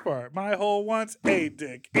first part. My whole wants a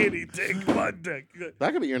dick, any dick, one dick.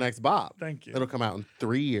 That could be your next Bob. Thank you. It'll come out in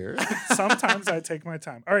 3 years. Sometimes I take my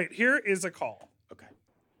time. All right, here is a call. Okay.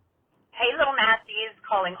 Hey, little nasties,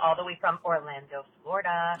 calling all the way from Orlando,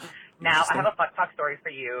 Florida. Now, I have a fuck talk story for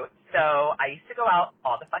you. So, I used to go out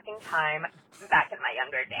all the fucking time back in my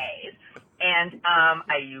younger days. And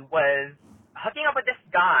I was hooking up with this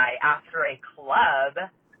guy after a club.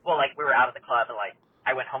 Well, like, we were out of the club and, like,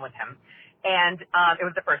 I went home with him. And it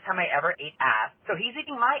was the first time I ever ate ass. So, he's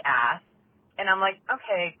eating my ass. And I'm like,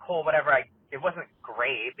 okay, cool, whatever. It wasn't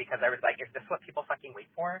great because I was like, is this what people fucking wait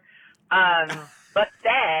for? But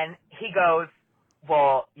then he goes,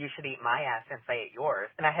 well, you should eat my ass since I ate yours.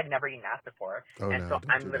 And I had never eaten ass before. So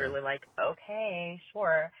I'm literally like, okay,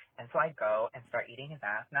 sure. And so I go and start eating his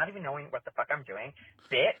ass, not even knowing what the fuck I'm doing.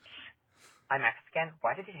 Bitch, I'm Mexican.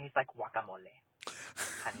 Why did it taste like guacamole?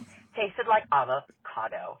 Honey, tasted like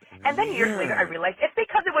avocado. And then years later, I realized it's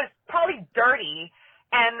because it was probably dirty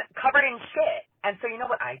and covered in shit. And so you know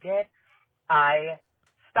what I did? I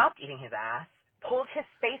stopped eating his ass, pulled his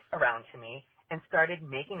face around to me, and started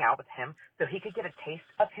making out with him so he could get a taste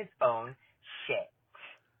of his own shit.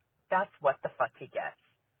 That's what the fuck he gets.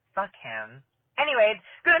 Fuck him. Anyways,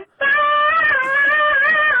 goodbye!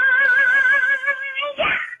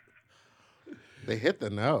 Yeah! They hit the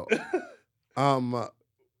note.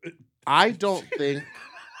 I don't think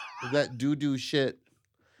that doo-doo shit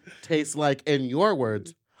tastes like, in your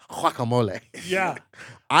words, guacamole. Yeah.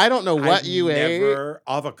 I don't know what you ate.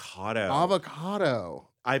 Avocado. Avocado.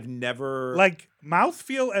 I've never Like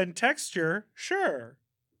mouthfeel and texture, sure.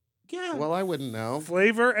 Yeah. Well, I wouldn't know.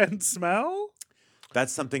 Flavor and smell?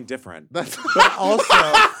 That's something different. That's But also,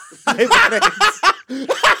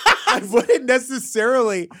 I wouldn't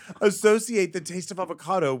necessarily associate the taste of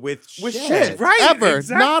avocado with shit, Right, ever.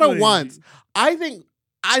 Not a exactly. once.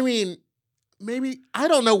 I mean, maybe, I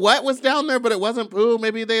don't know what was down there, but it wasn't poo.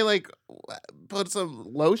 Maybe they like put some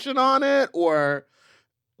lotion on it or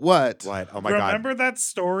what? What? Oh my god. Remember that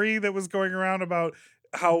story that was going around about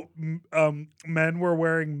how men were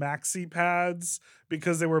wearing maxi pads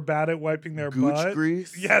because they were bad at wiping their Gooch butt?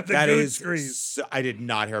 grease? Yeah, the That gooch is grease. so- I did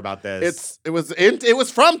not hear about this. It was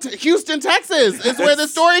from Houston, Texas. Is where the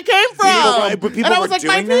story came from. But people And I were was like,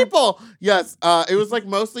 my doing that? people. Yes, it was like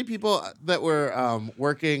mostly people that were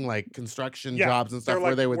working like construction Yeah, jobs and stuff they're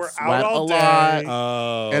where like, they would "We're out sweat a all lot. day."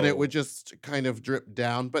 Oh. And it would just kind of drip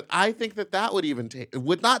down. But I think that would even it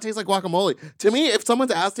would not taste like guacamole. To me, if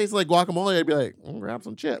someone's ass tasted like guacamole, I'd be like, grab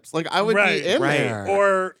some chips. Like I would Right, be in right. there.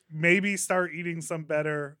 Or maybe start eating some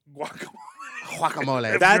better guacamole.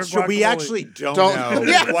 guacamole. That's Your true. We guacamole. actually don't Don't- know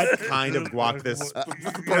Yeah. what kind of guac this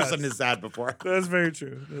Yes. person has had before. That's very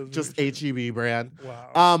true. Just HEB brand.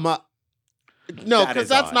 wow. No, That because is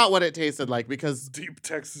that's odd. not what it tasted like. Because Deep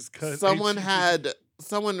Texas cut.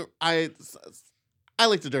 I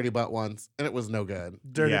licked a dirty butt once, and it was no good.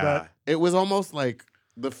 Dirty Yeah. butt. It was almost like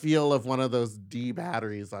the feel of one of those D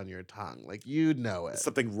batteries on your tongue. Like you'd know it.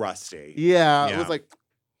 Something rusty. Yeah, it Yeah. was like.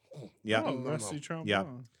 Yeah. Oh, No. Rusty Trump. Yeah.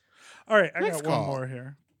 All right, I Next got one call. more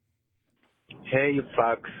here. Hey, you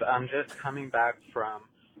fucks. I'm just coming back from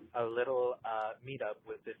a little meetup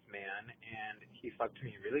with this man, and he fucked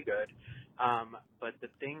me really good. But the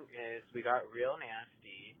thing is, we got real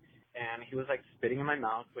nasty, and he was like spitting in my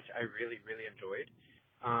mouth, which I really, really enjoyed.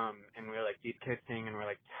 And we were like deep kissing, and we are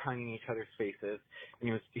like tonguing each other's faces,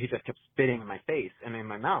 and he just kept spitting in my face and in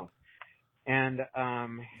my mouth. And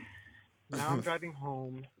now I'm driving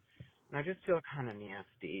home, and I just feel kind of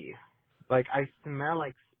nasty. Like I smell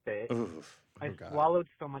like spit. Oof. I Oh, God. swallowed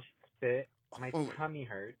so much spit, my Oh. tummy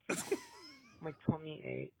hurts. My tummy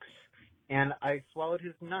aches. And I swallowed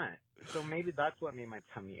his nut. So maybe that's what made my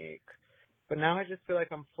tummy ache. But now I just feel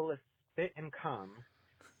like I'm full of spit and cum.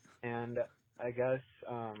 And I guess,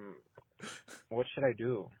 what should I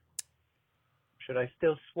do? Should I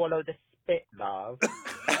still swallow the spit, love?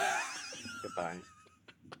 Goodbye.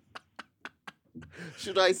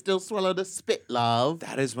 Should I still swallow the spit, love?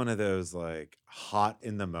 That is one of those like hot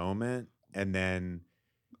in the moment, and then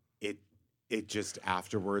it just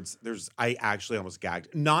afterwards. I actually almost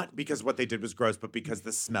gagged, not because what they did was gross, but because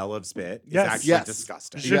the smell of spit is Yes. actually Yes.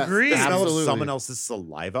 disgusting. Yes, Agreed. The smell absolutely. of someone else's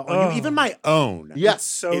saliva on Ugh. you, even my own. Yes. It's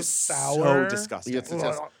so is sour. so disgusting. Yes, it's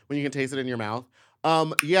just when you can taste it in your mouth.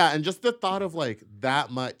 Yeah, and just the thought of like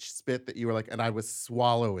that much spit that you were like, and I was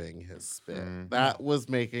swallowing his spit. Mhm. That was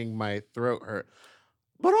making my throat hurt.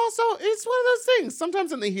 But also, it's one of those things.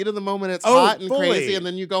 Sometimes in the heat of the moment, it's Oh, hot and fully. crazy, and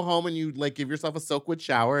then you go home and you like give yourself a soakwood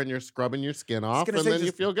shower and you're scrubbing your skin off, and gonna say, then you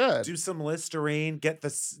just feel good. Do some Listerine, get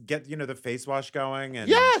the face wash going, and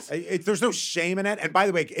Yes! there's no shame in it. And by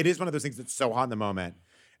the way, it is one of those things that's so hot in the moment,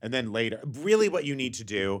 and then later, really, what you need to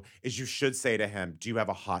do is you should say to him, "Do you have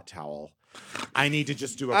a hot towel? I need to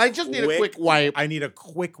just do a. I just need a quick wipe. I need a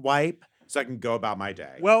quick wipe so I can go about my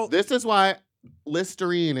day." Well, This is why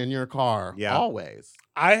Listerine in your car, Yeah. always.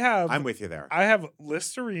 I'm with you there. I have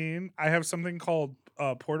Listerine. I have something called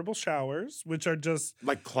portable showers, which are just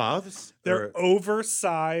Like cloths? they're Or-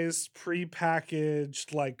 oversized,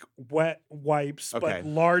 prepackaged like wet wipes, Okay. but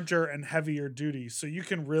larger and heavier duty, so you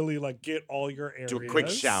can really like get all your areas. do a quick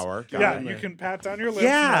shower. Got Yeah, it. you can pat down your lymph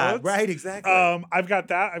Yeah, nodes. right, exactly. I've got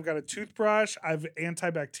that. I've got a toothbrush. I've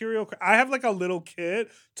antibacterial. I have like a little kit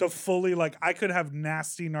to fully like. I could have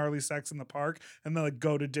nasty, gnarly sex in the park and then like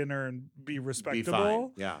go to dinner and be Be respectable.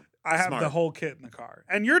 fine. Yeah. I have the Smart. whole kit in the car,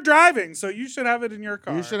 and you're driving, so you should have it in your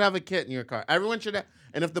car. You should have a kit in your car. Everyone should have.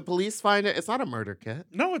 And if the police find it, it's not a murder kit.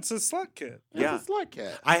 No, it's a slut kit. Yeah. It's a slut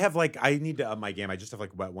kit. I have I need to up my game. I just have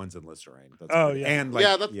like wet ones and Listerine. That's Oh, pretty- yeah. And like,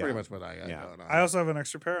 yeah, that's pretty much what I got Yeah. going on. I also have an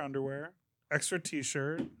extra pair of underwear, extra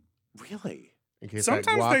t-shirt. Really? In case that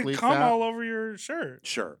Sometimes guac they leaks come out. all over your shirt.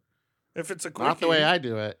 Sure. If it's a quickie, Not the way I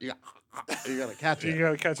do it. You gotta catch you it.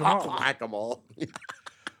 gotta catch them all. Whack-a-mole.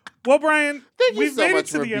 Well, Brian, Thank you we've so made it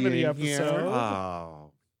much to for the end of the being here. episode.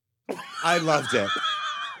 Oh. I loved it.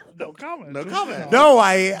 No comment. No Just comment. a No,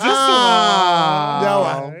 I Just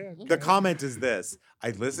Oh. Okay. the comment is this.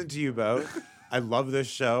 I listened to you both. I love this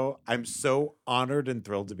show. I'm so honored and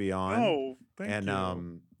thrilled to be on. Oh, thank and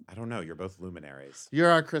you. I don't know, you're both luminaries. You're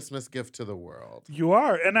our Christmas gift to the world. You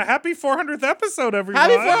are. And a happy 400th episode, everyone.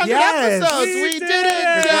 Happy 400 Yes. episodes! We We did did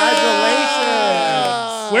it!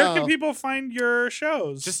 Congratulations. Where can people find your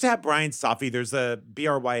shows? Just tap Bryan Safi. There's a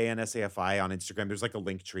BRYANSAFI on Instagram. There's like a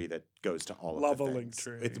link tree that goes to all Love of a the link things.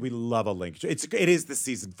 tree. We love a link tree. It is the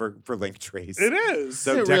season for link trees. It is.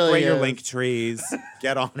 So It decorate really your is. link trees.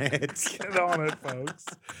 Get on it. Get on it, folks.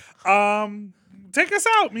 Take us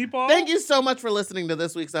out, Meatball. Thank you so much for listening to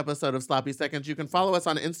this week's episode of Sloppy Seconds. You can follow us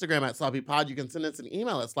on Instagram at SloppyPod. You can send us an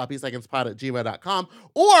email at sloppysecondspod@gmail.com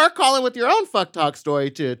or call in with your own fuck talk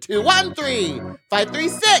story to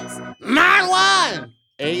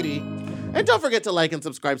 213-536-9180. And don't forget to like and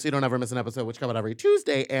subscribe so you don't ever miss an episode, which come out every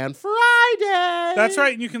Tuesday and Friday. That's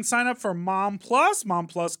right. And you can sign up for Mom Plus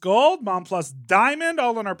Gold, Mom Plus Diamond,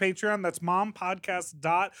 all on our Patreon. That's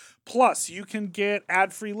mompodcast.plus. You can get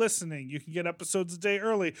ad-free listening. You can get episodes a day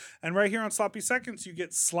early. And right here on Sloppy Seconds, you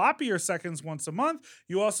get sloppier seconds once a month.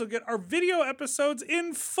 You also get our video episodes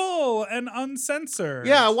in full and uncensored.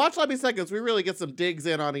 Yeah, watch Sloppy Seconds. We really get some digs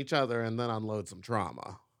in on each other and then unload some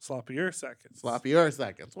trauma. Sloppier seconds. Sloppier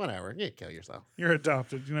seconds, whatever. You kill yourself. You're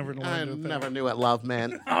adopted. You never I learned never knew what love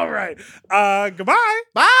meant. All right. Goodbye.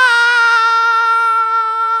 Bye!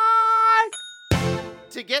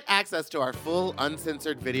 To get access to our full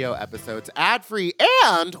uncensored video episodes ad-free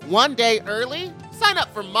and one day early, sign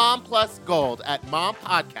up for Mom Plus Gold at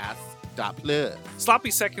mompodcasts.plus.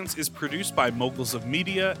 Sloppy Seconds is produced by Moguls of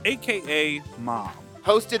Media, a.k.a. Mom.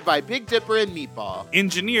 Hosted by Big Dipper and Meatball.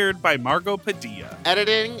 Engineered by Margot Padilla.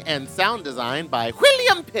 Editing and sound design by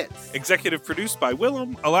William Pitts. Executive produced by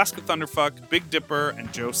Willem, Alaska Thunderfuck, Big Dipper,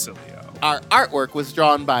 and Joe Cilio. Our artwork was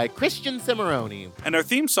drawn by Christian Cimarroni. And our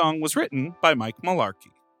theme song was written by Mike Malarkey.